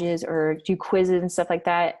little badges or do quizzes and stuff like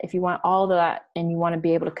that, if you want all that and you want to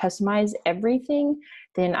be able to customize everything,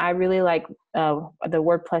 then I really like the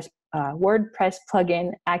WordPress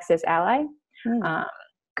plugin Access Ally.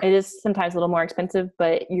 It is sometimes a little more expensive,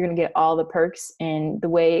 but you're going to get all the perks, and the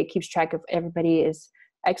way it keeps track of everybody is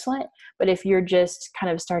excellent. But if you're just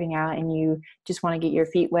kind of starting out and you just want to get your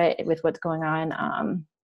feet wet with what's going on,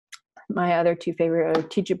 my other two favorite are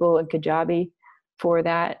Teachable and Kajabi for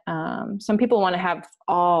that. Some people want to have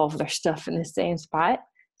all of their stuff in the same spot.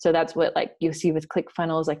 So that's what like you'll see with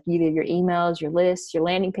ClickFunnels, like either your emails, your lists, your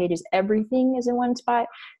landing pages, everything is in one spot.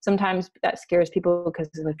 Sometimes that scares people because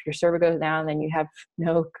if your server goes down, then you have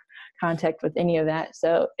no contact with any of that.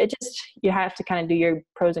 So you have to kind of do your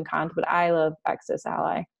pros and cons, but I love Access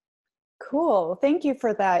Ally. Cool. Thank you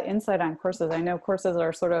for that insight on courses. I know courses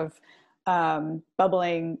are sort of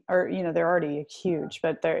bubbling, or, they're already huge,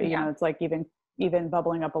 but they're, it's like even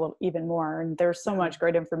bubbling up a little, even more. And there's so much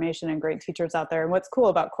great information and great teachers out there. And what's cool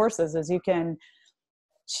about courses is you can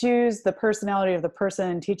choose the personality of the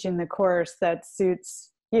person teaching the course that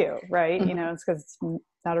suits you, right? It's because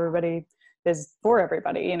not everybody is for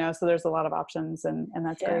everybody, so there's a lot of options, and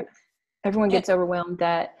that's great. Everyone gets overwhelmed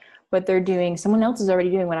that what they're doing, someone else is already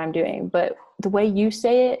doing what I'm doing, but the way you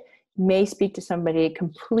say it may speak to somebody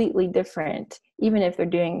completely different. Even if they're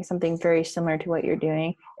doing something very similar to what you're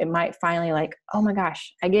doing, it might finally like, oh my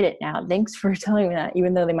gosh, I get it now. Thanks for telling me that,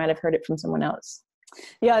 even though they might have heard it from someone else.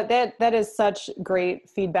 Yeah, that is such great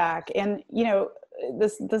feedback. And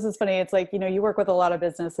this is funny. It's like, you work with a lot of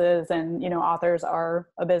businesses, and authors are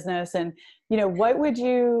a business. And what would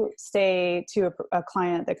you say to a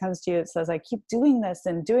client that comes to you that says, I keep doing this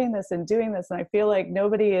and doing this and doing this, and I feel like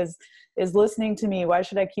nobody is listening to me. Why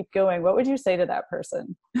should I keep going? What would you say to that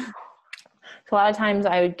person? So a lot of times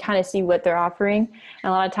I would kind of see what they're offering. And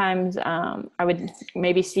a lot of times I would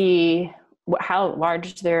maybe see how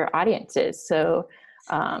large their audience is. So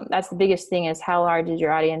that's the biggest thing, is how large is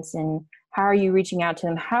your audience, and how are you reaching out to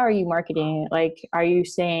them? How are you marketing? Like, are you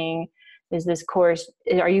saying, is this course,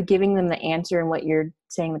 are you giving them the answer in what you're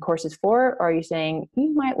saying the course is for? Or are you saying,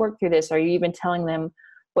 you might work through this? Are you even telling them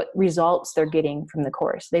what results they're getting from the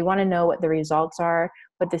course? They want to know what the results are,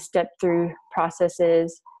 what the step through process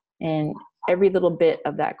is, and every little bit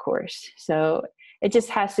of that course. So it just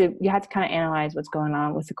you have to kind of analyze what's going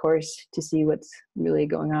on with the course to see what's really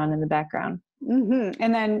going on in the background. Mm-hmm.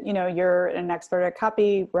 And then, you're an expert at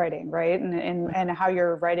copywriting, right? And how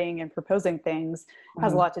you're writing and proposing things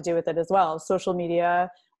has a lot to do with it as well. Social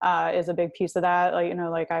media is a big piece of that.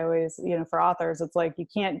 Like I always, for authors, it's like, you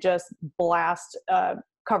can't just blast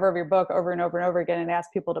cover of your book over and over and over again and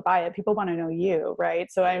ask people to buy it. People want to know you,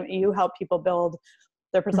 right? So you help people build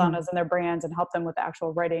their personas and their brands, and help them with the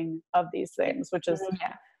actual writing of these things, which is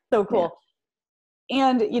so cool. Yeah.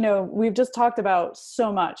 And, we've just talked about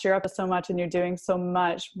so much. You're up to so much, and you're doing so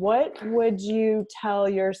much. What would you tell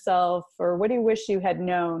yourself, or what do you wish you had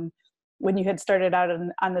known when you had started out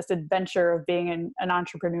on this adventure of being an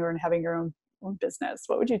entrepreneur and having your own business?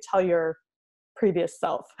 What would you tell your previous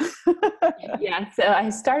self? Yeah. So I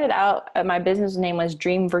started out, my business name was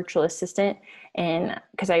Dream Virtual Assistant. And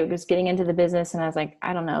because I was getting into the business, and I was like,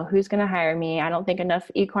 I don't know who's going to hire me. I don't think enough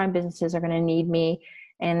equine businesses are going to need me.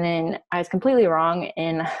 And then I was completely wrong,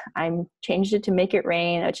 and I changed it to Make It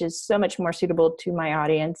Rain, which is so much more suitable to my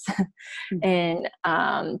audience. And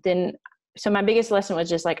then, so my biggest lesson was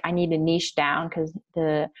just like, I need to niche down, because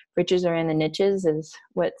the riches are in the niches, is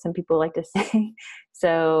what some people like to say.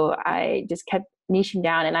 So I just kept niching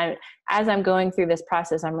down. And as I'm going through this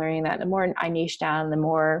process, I'm learning that the more I niche down, the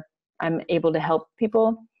more I'm able to help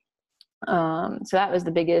people. So that was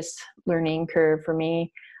the biggest learning curve for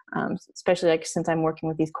me. Especially like since I'm working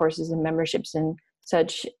with these courses and memberships and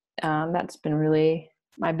such, that's been really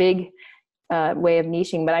my big way of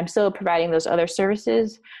niching. But I'm still providing those other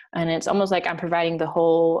services, and it's almost like I'm providing the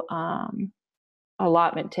whole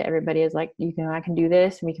allotment to everybody. Is like, I can do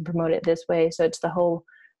this, and we can promote it this way. So it's the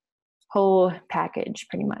whole package,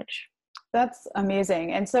 pretty much. That's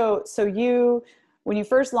amazing. And so you, when you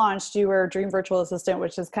first launched, you were Dream Virtual Assistant,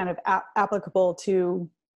 which is kind of applicable to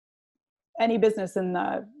any business in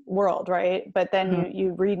the world, right? But then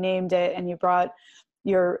you renamed it, and you brought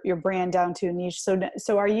your brand down to a niche.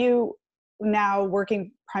 So are you now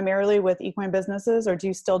working primarily with equine businesses, or do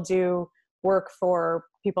you still do work for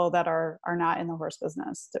people that are not in the horse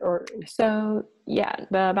business? Or so yeah,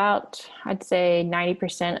 about, I'd say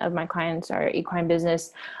 90% of my clients are equine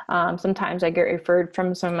business. Sometimes I get referred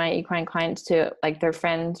from some of my equine clients to like their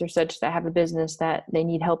friends or such that have a business that they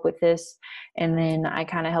need help with this, and then I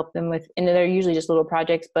kind of help them with, and they're usually just little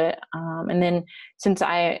projects. But and then since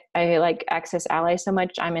I like Access Ally so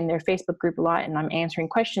much, I'm in their Facebook group a lot, and I'm answering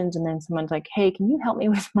questions, and then someone's like, hey, can you help me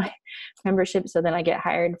with my membership? So then I get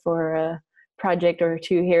hired for a project or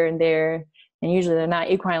two here and there, and usually they're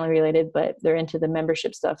not equine related, but they're into the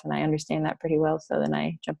membership stuff, and I understand that pretty well, so then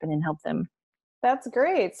I jump in and help them. That's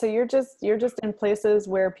great. So you're just in places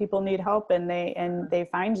where people need help, and they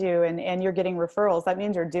find you, and you're getting referrals. That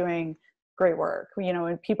means you're doing great work,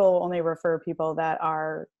 and people only refer people that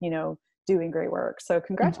are doing great work. So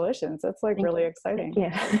congratulations. That's like really exciting.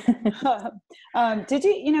 Yeah. Did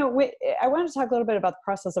I wanted to talk a little bit about the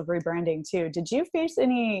process of rebranding too. Did you face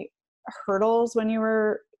any hurdles when you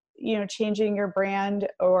were changing your brand,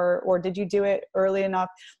 or did you do it early enough?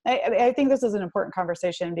 I think this is an important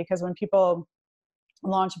conversation, because when people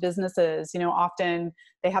launch businesses, often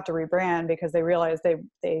they have to rebrand because they realize they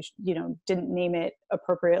didn't name it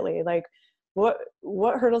appropriately. Like what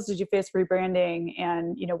hurdles did you face rebranding,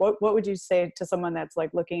 and what would you say to someone that's like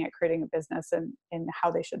looking at creating a business and how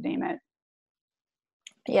they should name it?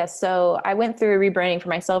 Yes. So I went through a rebranding for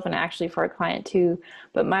myself, and actually for a client too.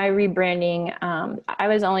 But my rebranding, I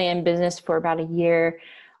was only in business for about a year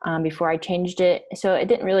before I changed it. So it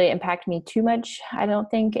didn't really impact me too much, I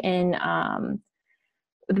don't think. And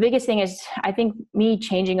the biggest thing is, I think me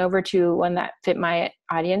changing over to one that fit my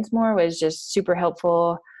audience more was just super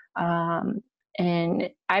helpful. And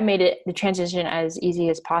I made the transition as easy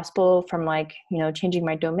as possible, from like, changing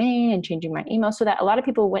my domain and changing my email, so that a lot of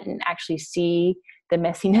people wouldn't actually see the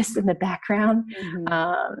messiness in the background.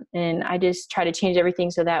 Mm-hmm. And I just try to change everything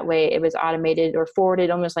so that way it was automated or forwarded,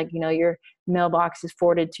 almost like, your mailbox is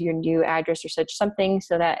forwarded to your new address or such something,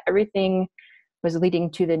 so that everything was leading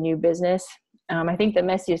to the new business. I think the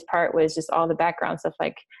messiest part was just all the background stuff,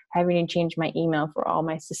 like having to change my email for all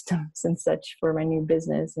my systems and such for my new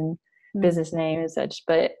business and business name and such.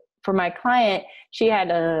 But for my client, she had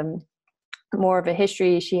more of a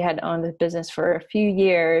history. She had owned the business for a few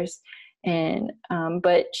years, and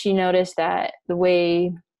but she noticed that the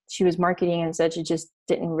way she was marketing and such, it just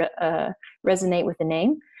didn't resonate with the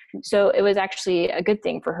name. So it was actually a good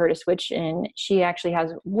thing for her to switch, and she actually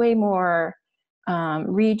has way more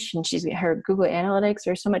reach, and her Google Analytics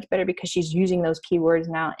are so much better because she's using those keywords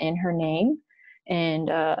now in her name.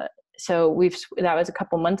 And so that was a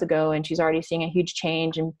couple months ago, and she's already seeing a huge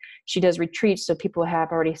change. And she does retreats, so people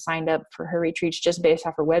have already signed up for her retreats just based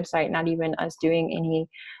off her website, not even us doing any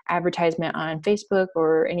advertisement on Facebook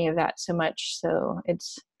or any of that so much. So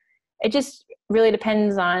it just really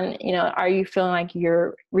depends on, are you feeling like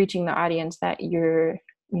you're reaching the audience that your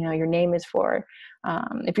name is for?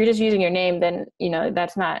 If you're just using your name, then,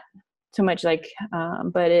 that's not so much like,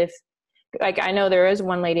 but if, like, I know there is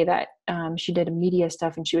one lady that she did media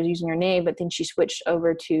stuff and she was using her name, but then she switched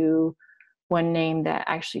over to one name that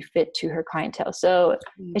actually fit to her clientele. So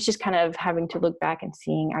it's just kind of having to look back and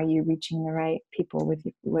seeing, are you reaching the right people with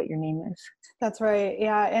what your name is? That's right.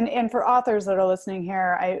 Yeah. And for authors that are listening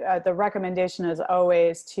here, the recommendation is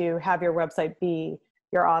always to have your website be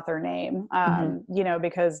your author name,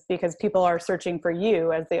 because people are searching for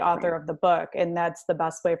you as the author of the book, and that's the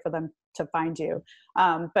best way for them to find you.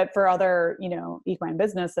 But for other, equine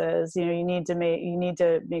businesses, you need to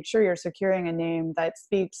make sure you're securing a name that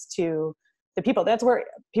speaks to the people. That's where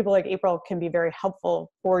people like April can be very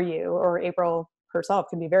helpful for you, or April herself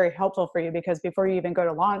can be very helpful for you, because before you even go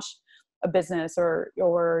to launch a business or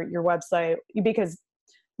your website, because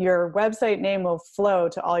your website name will flow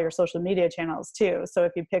to all your social media channels too. So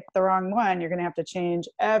if you pick the wrong one, you're going to have to change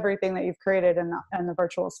everything that you've created in the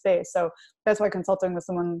virtual space. So that's why consulting with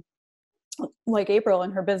someone like April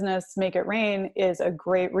and her business, Make It Rain, is a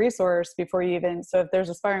great resource before you even, so if there's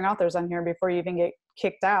aspiring authors on here, before you even get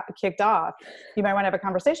kicked off, you might want to have a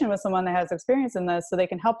conversation with someone that has experience in this, so they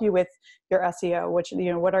can help you with your SEO, which,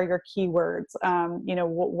 what are your keywords,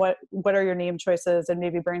 what are your name choices, and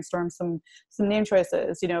maybe brainstorm some name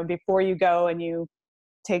choices, before you go and you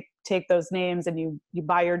take those names and you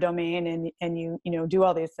buy your domain and you do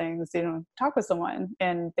all these things, talk with someone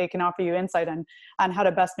and they can offer you insight on how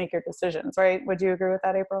to best make your decisions, right? Would you agree with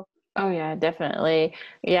that, April? Oh yeah, definitely.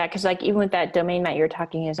 Yeah. Cause like even with that domain that you're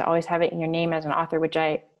talking is always have it in your name as an author, which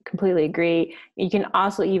I completely agree. You can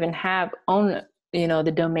also even own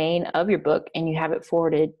the domain of your book, and you have it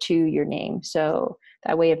forwarded to your name. So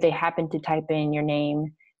that way, if they happen to type in your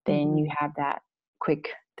name, then you have that quick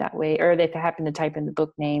that way, or if they happen to type in the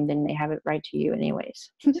book name, then they have it right to you anyways.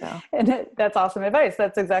 So and that's awesome advice.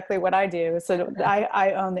 That's exactly what I do. So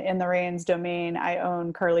I own the In the Reins domain, I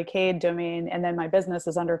own Carly Kade domain, and then my business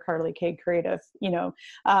is under Carly Kade Creative,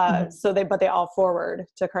 so they all forward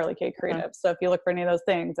to Carly Kade Creative. So if you look for any of those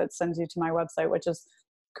things, it sends you to my website, which is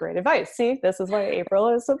great advice. See, this is why April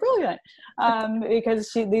is so brilliant, because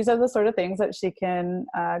these are the sort of things that she can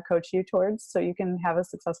coach you towards, so you can have a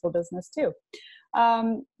successful business too.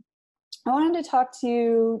 I wanted to talk to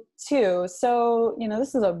you too. So,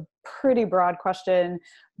 this is a pretty broad question,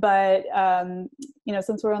 but,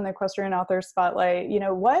 since we're on the Equestrian Author Spotlight,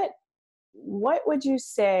 what would you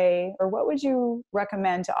say, or what would you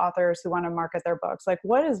recommend to authors who want to market their books? Like,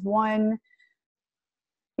 what is one,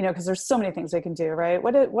 because there's so many things we can do, right?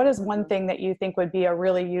 What is one thing that you think would be a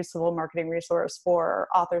really useful marketing resource for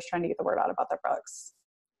authors trying to get the word out about their books?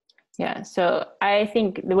 Yeah. So I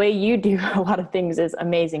think the way you do a lot of things is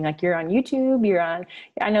amazing. Like you're on YouTube,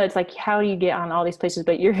 I know it's like, how do you get on all these places,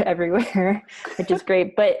 but you're everywhere, which is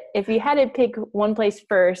great. But if you had to pick one place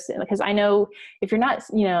first, because I know if you're not,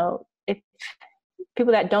 if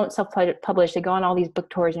people that don't self-publish, they go on all these book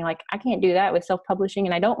tours and you're like, I can't do that with self-publishing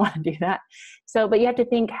and I don't want to do that. So, but you have to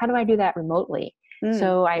think, how do I do that remotely?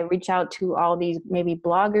 So I reach out to all these maybe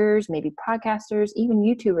bloggers, maybe podcasters, even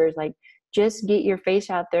YouTubers, like, just get your face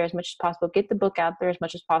out there as much as possible. Get the book out there as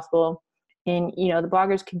much as possible. And, the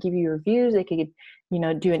bloggers could give you reviews. They could,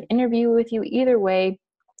 do an interview with you. Either way,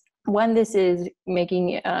 one, this is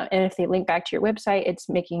making, and if they link back to your website, it's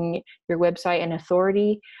making your website an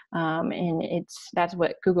authority. And that's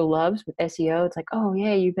what Google loves with SEO. It's like, oh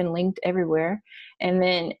yeah, you've been linked everywhere. And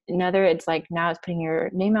then another, it's like, now it's putting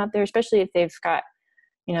your name out there, especially if they've got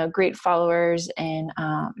great followers. And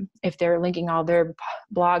if they're linking all their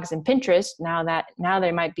blogs and Pinterest, now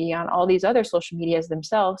they might be on all these other social medias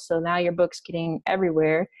themselves. So now your book's getting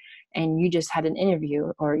everywhere, and you just had an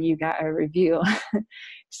interview or you got a review.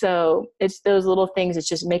 So it's those little things. It's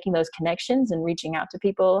just making those connections and reaching out to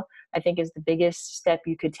people, I think, is the biggest step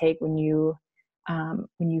you could take when you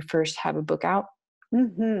first have a book out.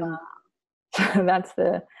 Mm-hmm. So that's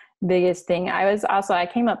the biggest thing. I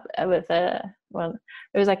came up with it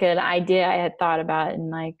was like an idea I had thought about, and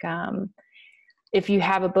like, if you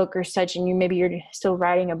have a book or such, and you're still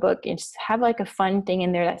writing a book, and just have like a fun thing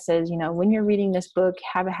in there that says, when you're reading this book,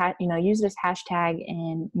 have use this hashtag,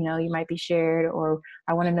 and, you might be shared, or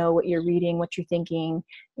I want to know what you're reading, what you're thinking,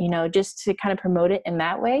 just to kind of promote it in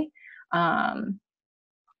that way. And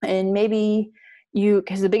maybe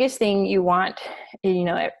because the biggest thing you want,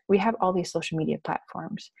 we have all these social media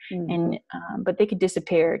platforms, and but they could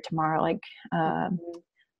disappear tomorrow. Like,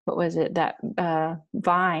 what was it, that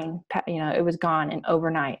Vine, it was gone and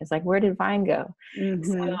overnight. It's like, where did Vine go?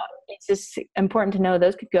 So it's just important to know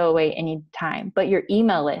those could go away anytime. But your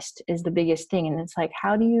email list is the biggest thing. And it's like,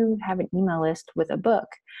 how do you have an email list with a book?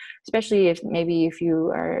 Especially if you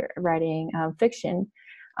are writing fiction.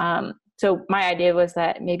 So my idea was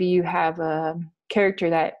that maybe you have a character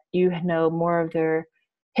that you know more of their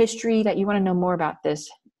history, that you want to know more about this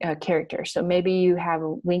character. So maybe you have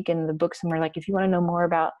a link in the book somewhere, like, if you want to know more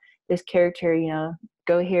about this character,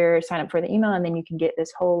 go here, sign up for the email, and then you can get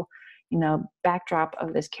this whole, backdrop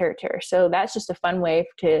of this character. So that's just a fun way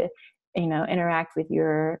to, interact with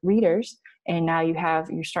your readers. And now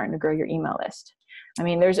you're starting to grow your email list. I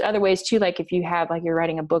mean, there's other ways too. Like, if you have, like, you're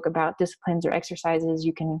writing a book about disciplines or exercises,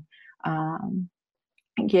 you can,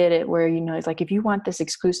 get it where, it's like, if you want this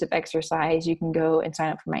exclusive exercise, you can go and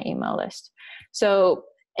sign up for my email list. So,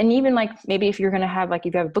 and even like, maybe if you're going to have, like,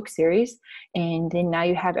 if you have a book series, and then now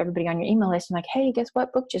you have everybody on your email list, and like, hey, guess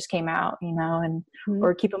what book just came out, and,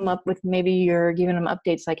 or keep them up with, maybe you're giving them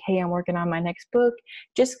updates like, hey, I'm working on my next book.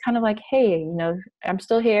 Just kind of like, hey, I'm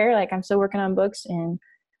still here. Like, I'm still working on books, and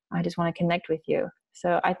I just want to connect with you.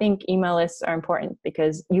 So I think email lists are important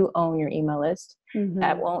because you own your email list.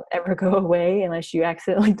 That won't ever go away unless you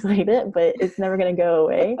accidentally delete it, but it's never going to go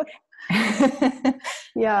away.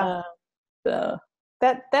 Yeah. So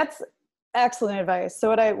that's excellent advice. So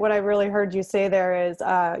what I really heard you say there is,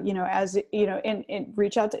 as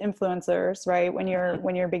reach out to influencers, right? When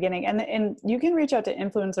you're beginning, and you can reach out to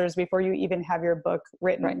influencers before you even have your book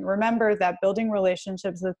written. Right. Remember that building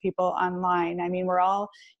relationships with people online, I mean, we're all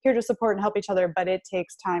here to support and help each other, but it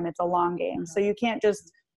takes time. It's a long game. So you can't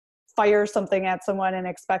just fire something at someone and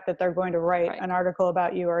expect that they're going to write an article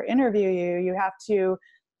about you or interview you. You have to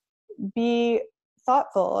be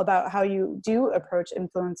thoughtful about how you do approach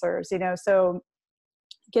influencers, so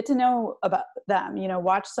get to know about them,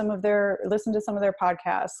 listen to some of their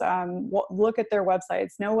podcasts, look at their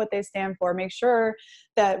websites, know what they stand for, make sure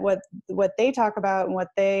that what they talk about and what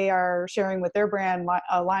they are sharing with their brand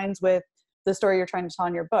aligns with the story you're trying to tell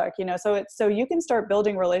in your book, so you can start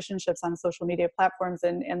building relationships on social media platforms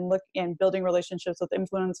and look in building relationships with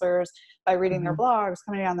influencers by reading their blogs,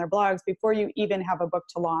 commenting on their blogs before you even have a book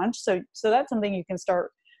to launch. So that's something you can start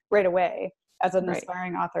right away as an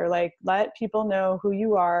aspiring author. Like, let people know who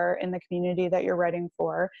you are in the community that you're writing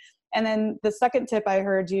for. And then the second tip I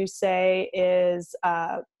heard you say is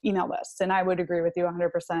email lists. And I would agree with you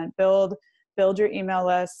 100%. Build your email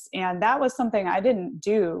lists. And that was something I didn't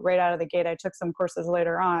do right out of the gate. I took some courses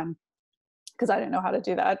later on because I didn't know how to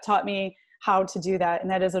do that. It taught me how to do that.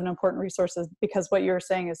 And that is an important resource, because what you're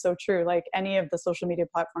saying is so true. Like, any of the social media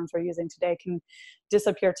platforms we're using today can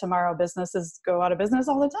disappear tomorrow. Businesses go out of business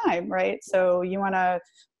all the time, right? So you want to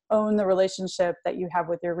own the relationship that you have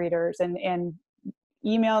with your readers, and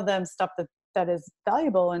email them stuff that is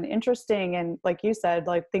valuable and interesting. And like you said,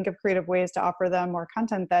 like, think of creative ways to offer them more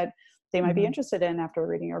content that they might be interested in after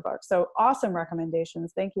reading your book. So awesome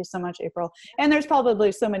recommendations. Thank you so much, April. And there's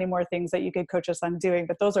probably so many more things that you could coach us on doing,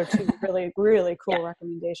 but those are two really, really cool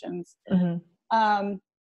recommendations.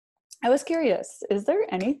 I was curious, is there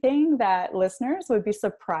anything that listeners would be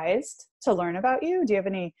surprised to learn about you? Do you have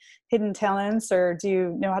any hidden talents, or do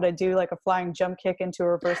you know how to do like a flying jump kick into a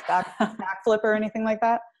reverse backflip or anything like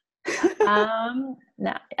that? No,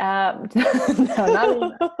 no, not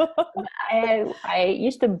I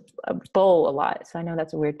used to bowl a lot, so I know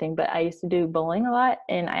that's a weird thing, but I used to do bowling a lot,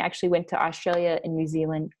 and I actually went to Australia and New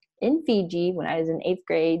Zealand in Fiji when I was in 8th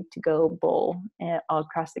grade to go bowl all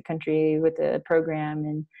across the country with a program,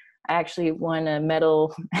 and I actually won a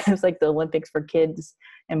medal. It was like the Olympics for kids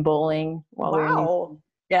and bowling while we were in New Zealand.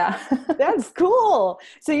 Yeah. That's cool.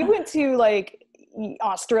 So you went to, like,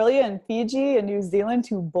 Australia and Fiji and New Zealand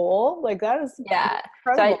to bowl. Like that is Yeah.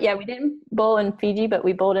 incredible. So we didn't bowl in Fiji, but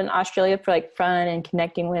we bowled in Australia for like fun and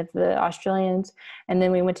connecting with the Australians. And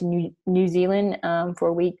then we went to New Zealand for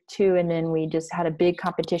a week too. And then we just had a big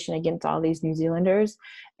competition against all these New Zealanders.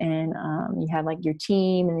 And you had like your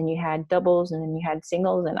team, and then you had doubles, and then you had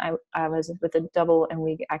singles. And I was with a double, and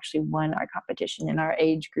we actually won our competition in our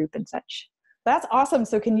age group and such. That's awesome.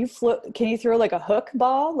 So can you throw like a hook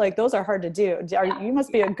ball? Like those are hard to do. You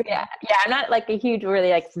must be a good. Yeah. I'm not like a huge where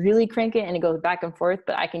they like really crank it and it goes back and forth,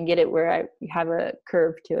 but I can get it where I have a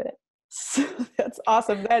curve to it. That's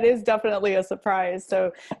awesome. That is definitely a surprise.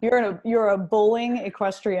 So you're a bowling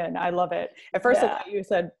equestrian. I love it. At first I thought you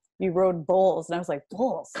said you rode bulls, and I was like,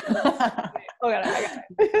 bulls. Oh, I got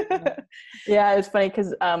it. Yeah, it was funny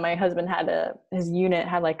because my husband his unit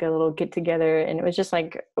had like a little get together, and it was just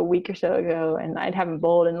like a week or so ago, and I haven't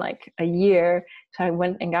bowled in like a year. So I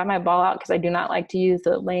went and got my ball out because I do not like to use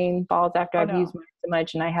the lane balls after I've used mine so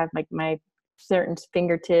much, and I have like my certain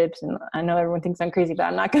fingertips, and I know everyone thinks I'm crazy, but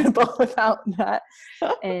I'm not going to bowl without that.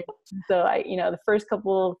 And so the first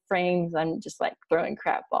couple frames, I'm just like throwing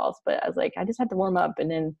crap balls, but I was like, I just had to warm up,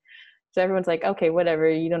 and then. So everyone's like, okay, whatever,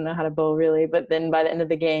 you don't know how to bowl really. But then by the end of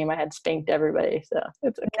the game, I had spanked everybody. So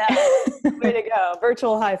it's okay. Way to go.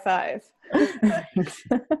 Virtual high five.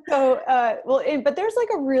 So, but there's like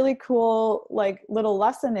a really cool, like little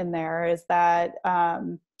lesson in there is that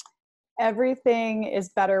everything is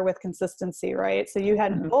better with consistency, right? So you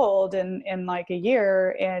hadn't bowled in like a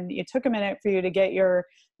year, and it took a minute for you to get your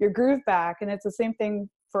groove back. And it's the same thing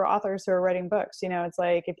for authors who are writing books. It's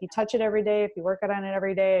like, if you touch it every day, if you work on it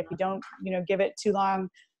every day, if you don't, give it too long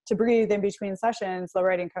to breathe in between sessions, the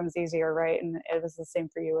writing comes easier, right? And it was the same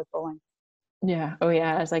for you with bowling. Yeah. Oh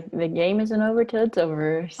yeah. It's like the game isn't over till it's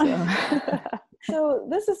over. So. So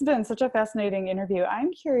this has been such a fascinating interview.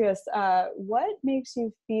 I'm curious, what makes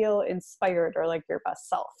you feel inspired or like your best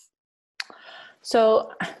self? So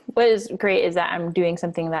what is great is that I'm doing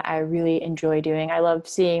something that I really enjoy doing. I love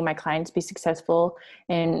seeing my clients be successful,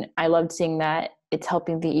 and I loved seeing that it's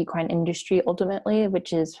helping the equine industry ultimately,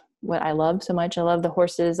 which is what I love so much. I love the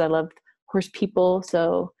horses. I love horse people.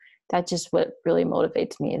 So that's just what really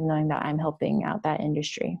motivates me, is knowing that I'm helping out that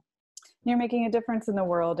industry. You're making a difference in the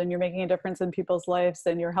world, and you're making a difference in people's lives,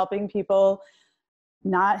 and you're helping people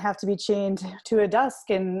not have to be chained to a desk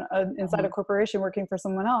inside a corporation working for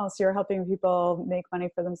someone else. You're helping people make money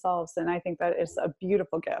for themselves. And I think that is a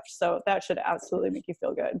beautiful gift. So that should absolutely make you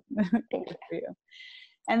feel good. Good for you.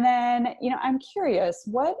 And then, I'm curious,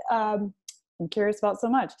 I'm curious about so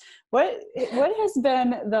much. What has been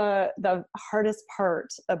the hardest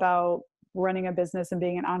part about running a business and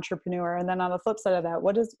being an entrepreneur? And then on the flip side of that,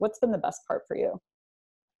 what's been the best part for you?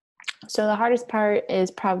 So the hardest part is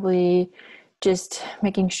probably just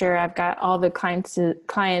making sure I've got all the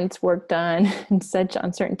clients work done and such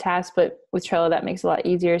on certain tasks, but with Trello, that makes it a lot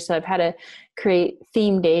easier. So I've had to create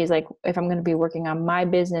theme days, like if I'm going to be working on my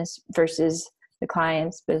business versus the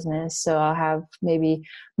client's business. So I'll have maybe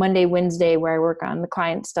Monday, Wednesday where I work on the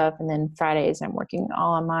client stuff, and then Fridays I'm working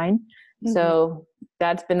all on mine. Mm-hmm. So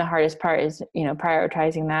that's been the hardest part, is,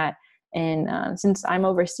 prioritizing that. And since I'm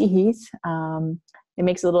overseas, it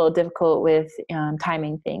makes it a little difficult with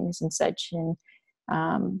timing things and such.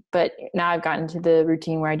 And but now I've gotten to the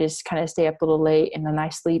routine where I just kind of stay up a little late, and then I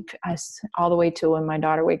sleep all the way till when my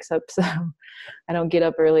daughter wakes up. So I don't get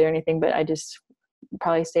up early or anything, but I just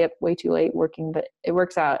probably stay up way too late working, but it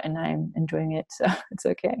works out and I'm enjoying it. So it's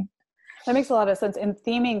okay. That makes a lot of sense. And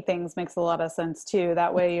theming things makes a lot of sense too.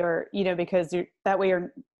 That way because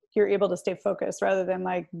you're able to stay focused rather than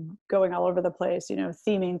like going all over the place,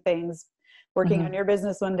 theming things, working on your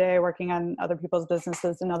business one day, working on other people's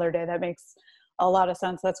businesses another day. That makes a lot of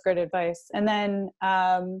sense. That's great advice. And then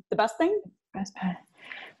the best thing? Best part.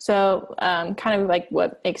 So kind of like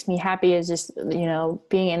what makes me happy is just,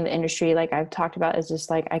 being in the industry, like I've talked about, is just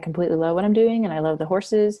like I completely love what I'm doing and I love the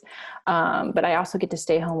horses. But I also get to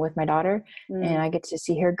stay home with my daughter and I get to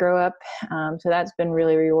see her grow up. So that's been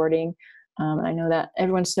really rewarding. I know that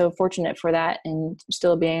everyone's so fortunate for that and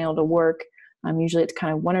still being able to work. Usually it's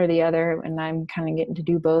kind of one or the other, and I'm kind of getting to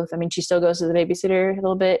do both. I mean, she still goes to the babysitter a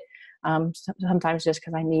little bit, sometimes just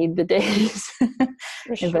because I need the days.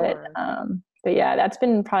 For sure. But yeah, that's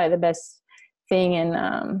been probably the best thing.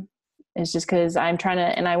 And it's just because I'm trying to,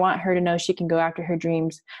 and I want her to know she can go after her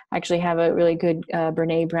dreams. I actually have a really good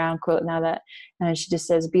Brene Brown quote now that she just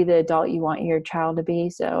says, be the adult you want your child to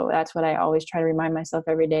be. So that's what I always try to remind myself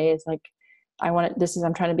every day. It's like,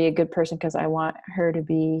 I'm trying to be a good person because I want her to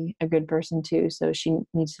be a good person too. So she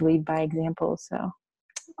needs to lead by example. So.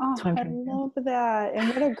 Oh, That's what I'm I trying to do. love that. And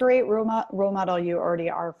what a great role model you already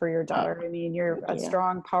are for your Oh, daughter. I mean, you're thank a you.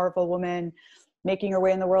 strong, powerful woman making her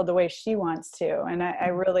way in the world the way she wants to. And I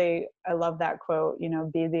really, I love that quote, you know,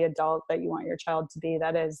 be the adult that you want your child to be.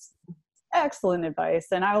 That is excellent advice.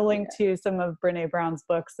 And I'll link to some of Brene Brown's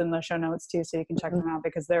books in the show notes too, so you can check Mhm. them out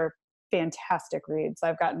because they're fantastic reads.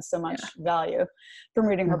 I've gotten so much Yeah. value from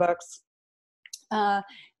reading her Mhm. books. Uh,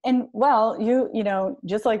 and well, you know,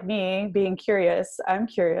 just like me being curious, I'm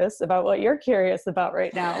curious about what you're curious about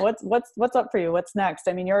right now. What's up for you? What's next?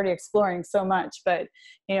 I mean, you're already exploring so much, but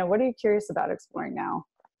you know, what are you curious about exploring now?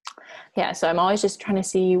 Yeah. So I'm always just trying to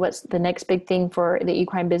see what's the next big thing for the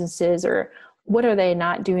equine businesses, or what are they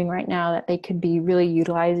not doing right now that they could be really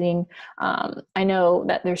utilizing. I know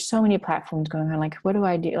that there's so many platforms going on. Like, what do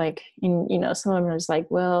I do? Like, you know, some of them is like,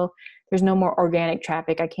 well, there's no more organic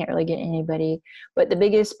traffic. I can't really get anybody. But the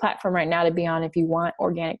biggest platform right now to be on if you want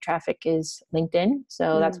organic traffic is LinkedIn.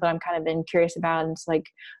 So that's Mm, what I'm kind of been curious about. And it's like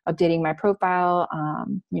updating my profile,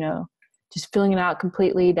 you know, just filling it out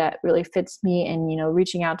completely that really fits me, and, you know,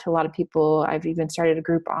 reaching out to a lot of people. I've even started a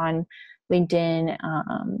group on LinkedIn,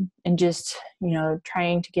 and just, you know,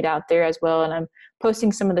 trying to get out there as well. And I'm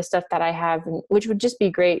posting some of the stuff that I have, and which would just be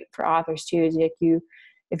great for authors too, is like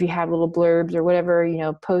if you have little blurbs or whatever, you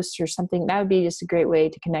know, posts or something, that would be just a great way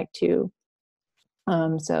to connect to.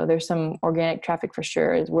 So there's some organic traffic for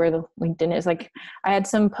sure is where the LinkedIn is. Like, I had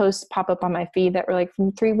some posts pop up on my feed that were like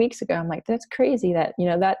from 3 weeks ago. I'm like, that's crazy that, you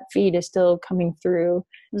know, that feed is still coming through.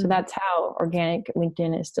 So mhm, that's how organic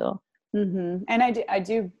LinkedIn is still. mhm. And I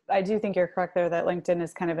do think you're correct there that LinkedIn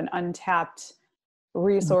is kind of an untapped Mhm.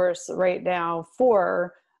 resource right now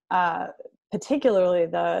for uh, particularly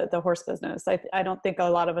the horse business. I don't think a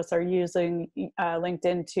lot of us are using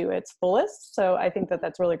LinkedIn to its fullest. So I think that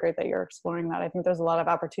that's really great that you're exploring that. I think there's a lot of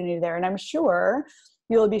opportunity there, and I'm sure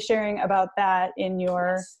you'll be sharing about that in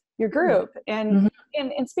Yes. your group. And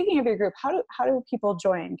Mhm. and speaking of your group, how do people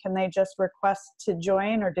join? Can they just request to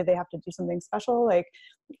join, or do they have to do something special? Like,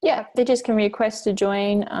 Yeah, they just can request to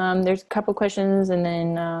join. There's a couple questions, and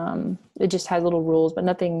then it just has little rules, but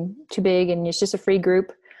nothing too big. And it's just a free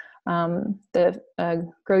group. The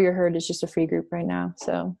Grow Your Herd is just a free group right now,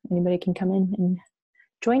 so anybody can come in and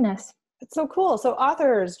join us. it's so cool. So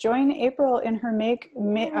authors, join April in her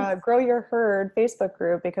Yes. Grow Your Herd Facebook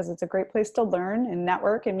group, because it's a great place to learn and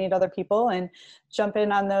network and meet other people, and jump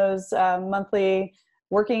in on those monthly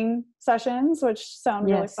working sessions, which sound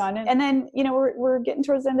really Yes. fun. And then, you know, we're getting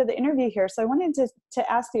towards the end of the interview here. So I wanted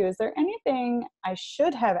to ask you, is there anything I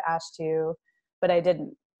should have asked you, but I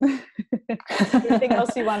didn't? Anything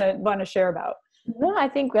else you want to share about? No, I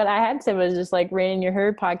think what I had said was just like Rein in Your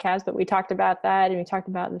Herd podcast, but we talked about that, and we talked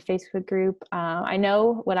about the Facebook group. I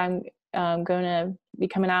know what I'm going to be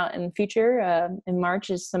coming out in the future in March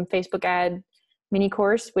is some Facebook ad mini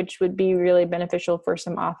course, which would be really beneficial for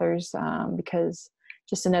some authors, because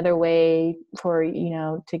just another way for, you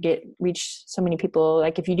know, to reach so many people.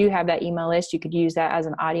 Like, if you do have that email list, you could use that as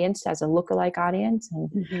an audience, as a lookalike audience, and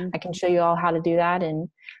Mm-hmm. I can show you all how to do that and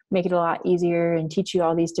make it a lot easier and teach you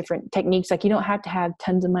all these different techniques. Like, you don't have to have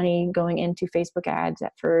tons of money going into Facebook ads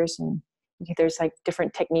at first. And there's like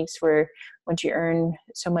different techniques where once you earn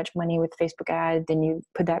so much money with Facebook ad, then you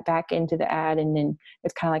put that back into the ad, and then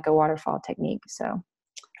it's kind of like a waterfall technique. So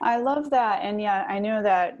I love that. And yeah, I know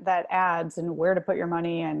that ads and where to put your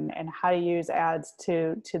money and how to use ads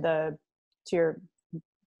to your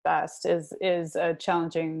best is a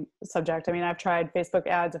challenging subject. I mean, I've tried Facebook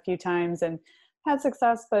ads a few times and had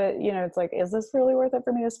success, but you know, it's like, is this really worth it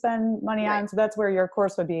for me to spend money right. on? So that's where your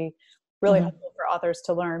course would be really Mm-hmm. helpful for authors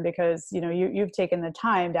to learn, because you know, you've taken the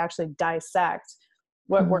time to actually dissect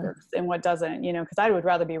what Mm-hmm. works and what doesn't, you know, because I would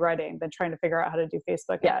rather be writing than trying to figure out how to do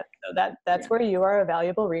Facebook Yeah. ads. So that's Yeah. where you are a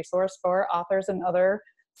valuable resource for authors and other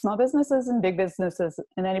small businesses and big businesses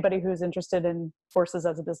and anybody who's interested in horses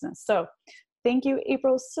as a business. So thank you,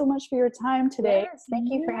 April, so much for your time today. Yes.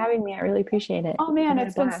 Thank you for having me. I really appreciate it. Oh I've man, had a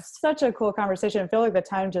it's been blast. such a cool conversation. I feel like the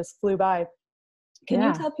time just flew by. Can you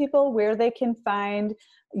Yeah. tell people where they can find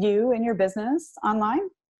you and your business online?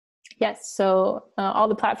 Yes. So all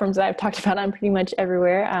the platforms that I've talked about, I'm pretty much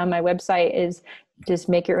everywhere. My website is just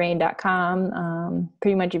makeitrain.com.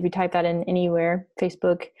 Pretty much if you type that in anywhere,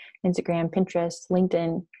 Facebook, Instagram, Pinterest,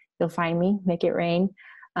 LinkedIn, you'll find me, Make It Rain.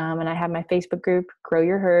 And I have my Facebook group, Grow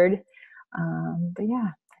Your Herd. But yeah,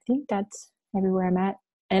 I think that's everywhere I'm at.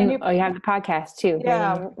 And And you, you have the podcast too, Rain in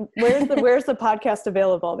yeah, Your where's the podcast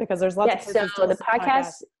available? Because there's lots of Yes. So places to the listen to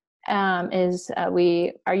podcasts. podcast is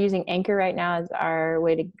we are using Anchor right now as our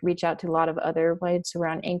way to reach out to a lot of other websites. So we're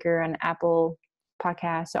on Anchor, on Apple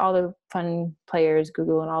podcasts, all the fun players,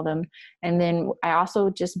 Google and all them. And then I also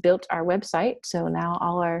just built our website. So now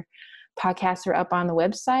all our podcasts are up on the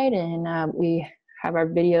website, and we have our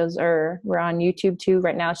videos, or we're on YouTube too.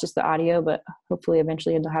 Right now it's just the audio, but hopefully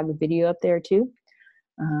eventually it'll have the video up there too.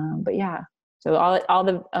 But yeah, so all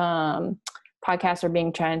the podcasts are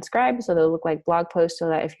being transcribed, so they'll look like blog posts, so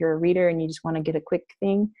that if you're a reader and you just want to get a quick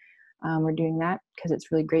thing, we're doing that because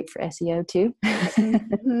it's really great for SEO too.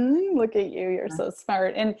 Mm-hmm. Look at you, you're so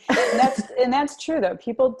smart. And that's true though.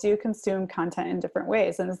 People do consume content in different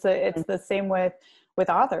ways, and it's the same with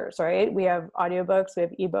authors, right? We have audiobooks, we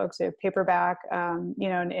have ebooks, we have paperback, and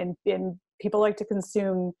people like to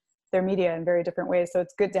consume their media in very different ways. So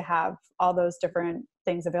it's good to have all those different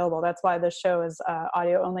things available. That's why this show is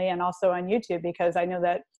audio only, and also on YouTube, because I know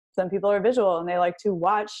that some people are visual and they like to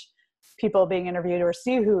watch people being interviewed or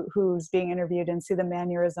see who's being interviewed and see the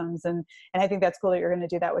mannerisms. And I think that's cool that you're going to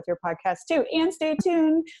do that with your podcast too. And stay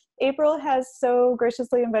tuned. April has so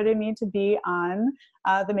graciously invited me to be on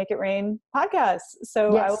the Make It Rain podcast.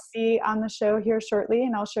 So yes. I will be on the show here shortly,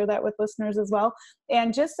 and I'll share that with listeners as well.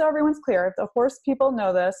 And just so everyone's clear, the horse people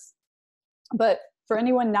know this, but for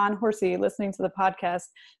anyone non-horsey listening to the podcast,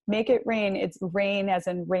 Make It Rain, it's rain as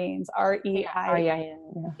in rains,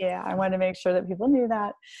 R-E-I-N. Yeah, I wanted to make sure that people knew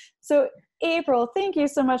that. So April, thank you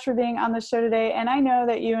so much for being on the show today. And I know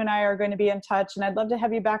that you and I are going to be in touch, and I'd love to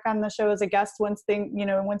have you back on the show as a guest once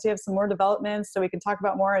you have some more developments, so we can talk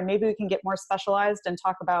about more, and maybe we can get more specialized and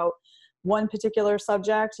talk about one particular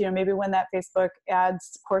subject. Maybe when that Facebook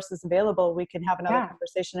ads course is available, we can have another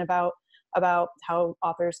conversation about how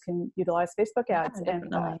authors can utilize Facebook ads.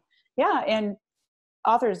 And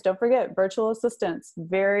authors, don't forget virtual assistants,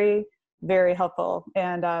 very, very helpful.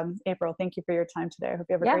 And April, thank you for your time today. I hope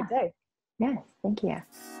you have a great day. Yes, thank you.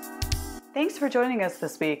 Thanks for joining us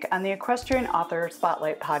this week on the Equestrian Author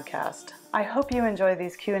Spotlight podcast. I hope you enjoy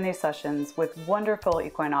these Q&A sessions with wonderful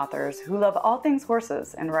equine authors who love all things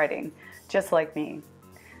horses and riding, just like me.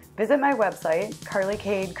 Visit my website,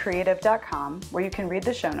 carlycadecreative.com, where you can read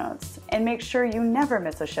the show notes, and make sure you never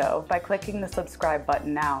miss a show by clicking the subscribe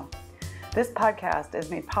button now. This podcast is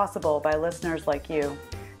made possible by listeners like you.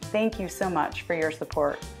 Thank you so much for your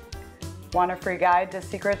support. Want a free guide to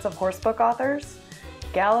secrets of horsebook authors?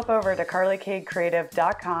 Gallop over to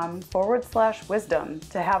carlycadecreative.com/wisdom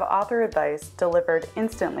to have author advice delivered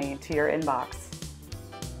instantly to your inbox.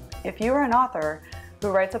 If you are an author who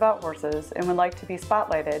writes about horses and would like to be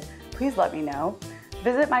spotlighted, please let me know.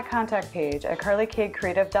 Visit my contact page at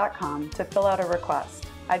carlycadecreative.com to fill out a request.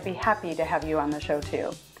 I'd be happy to have you on the show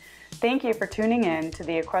too. Thank you for tuning in to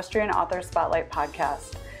the Equestrian Author Spotlight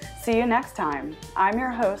podcast. See you next time. I'm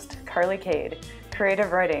your host, Carly Kade.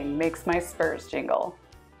 Creative writing makes my spurs jingle.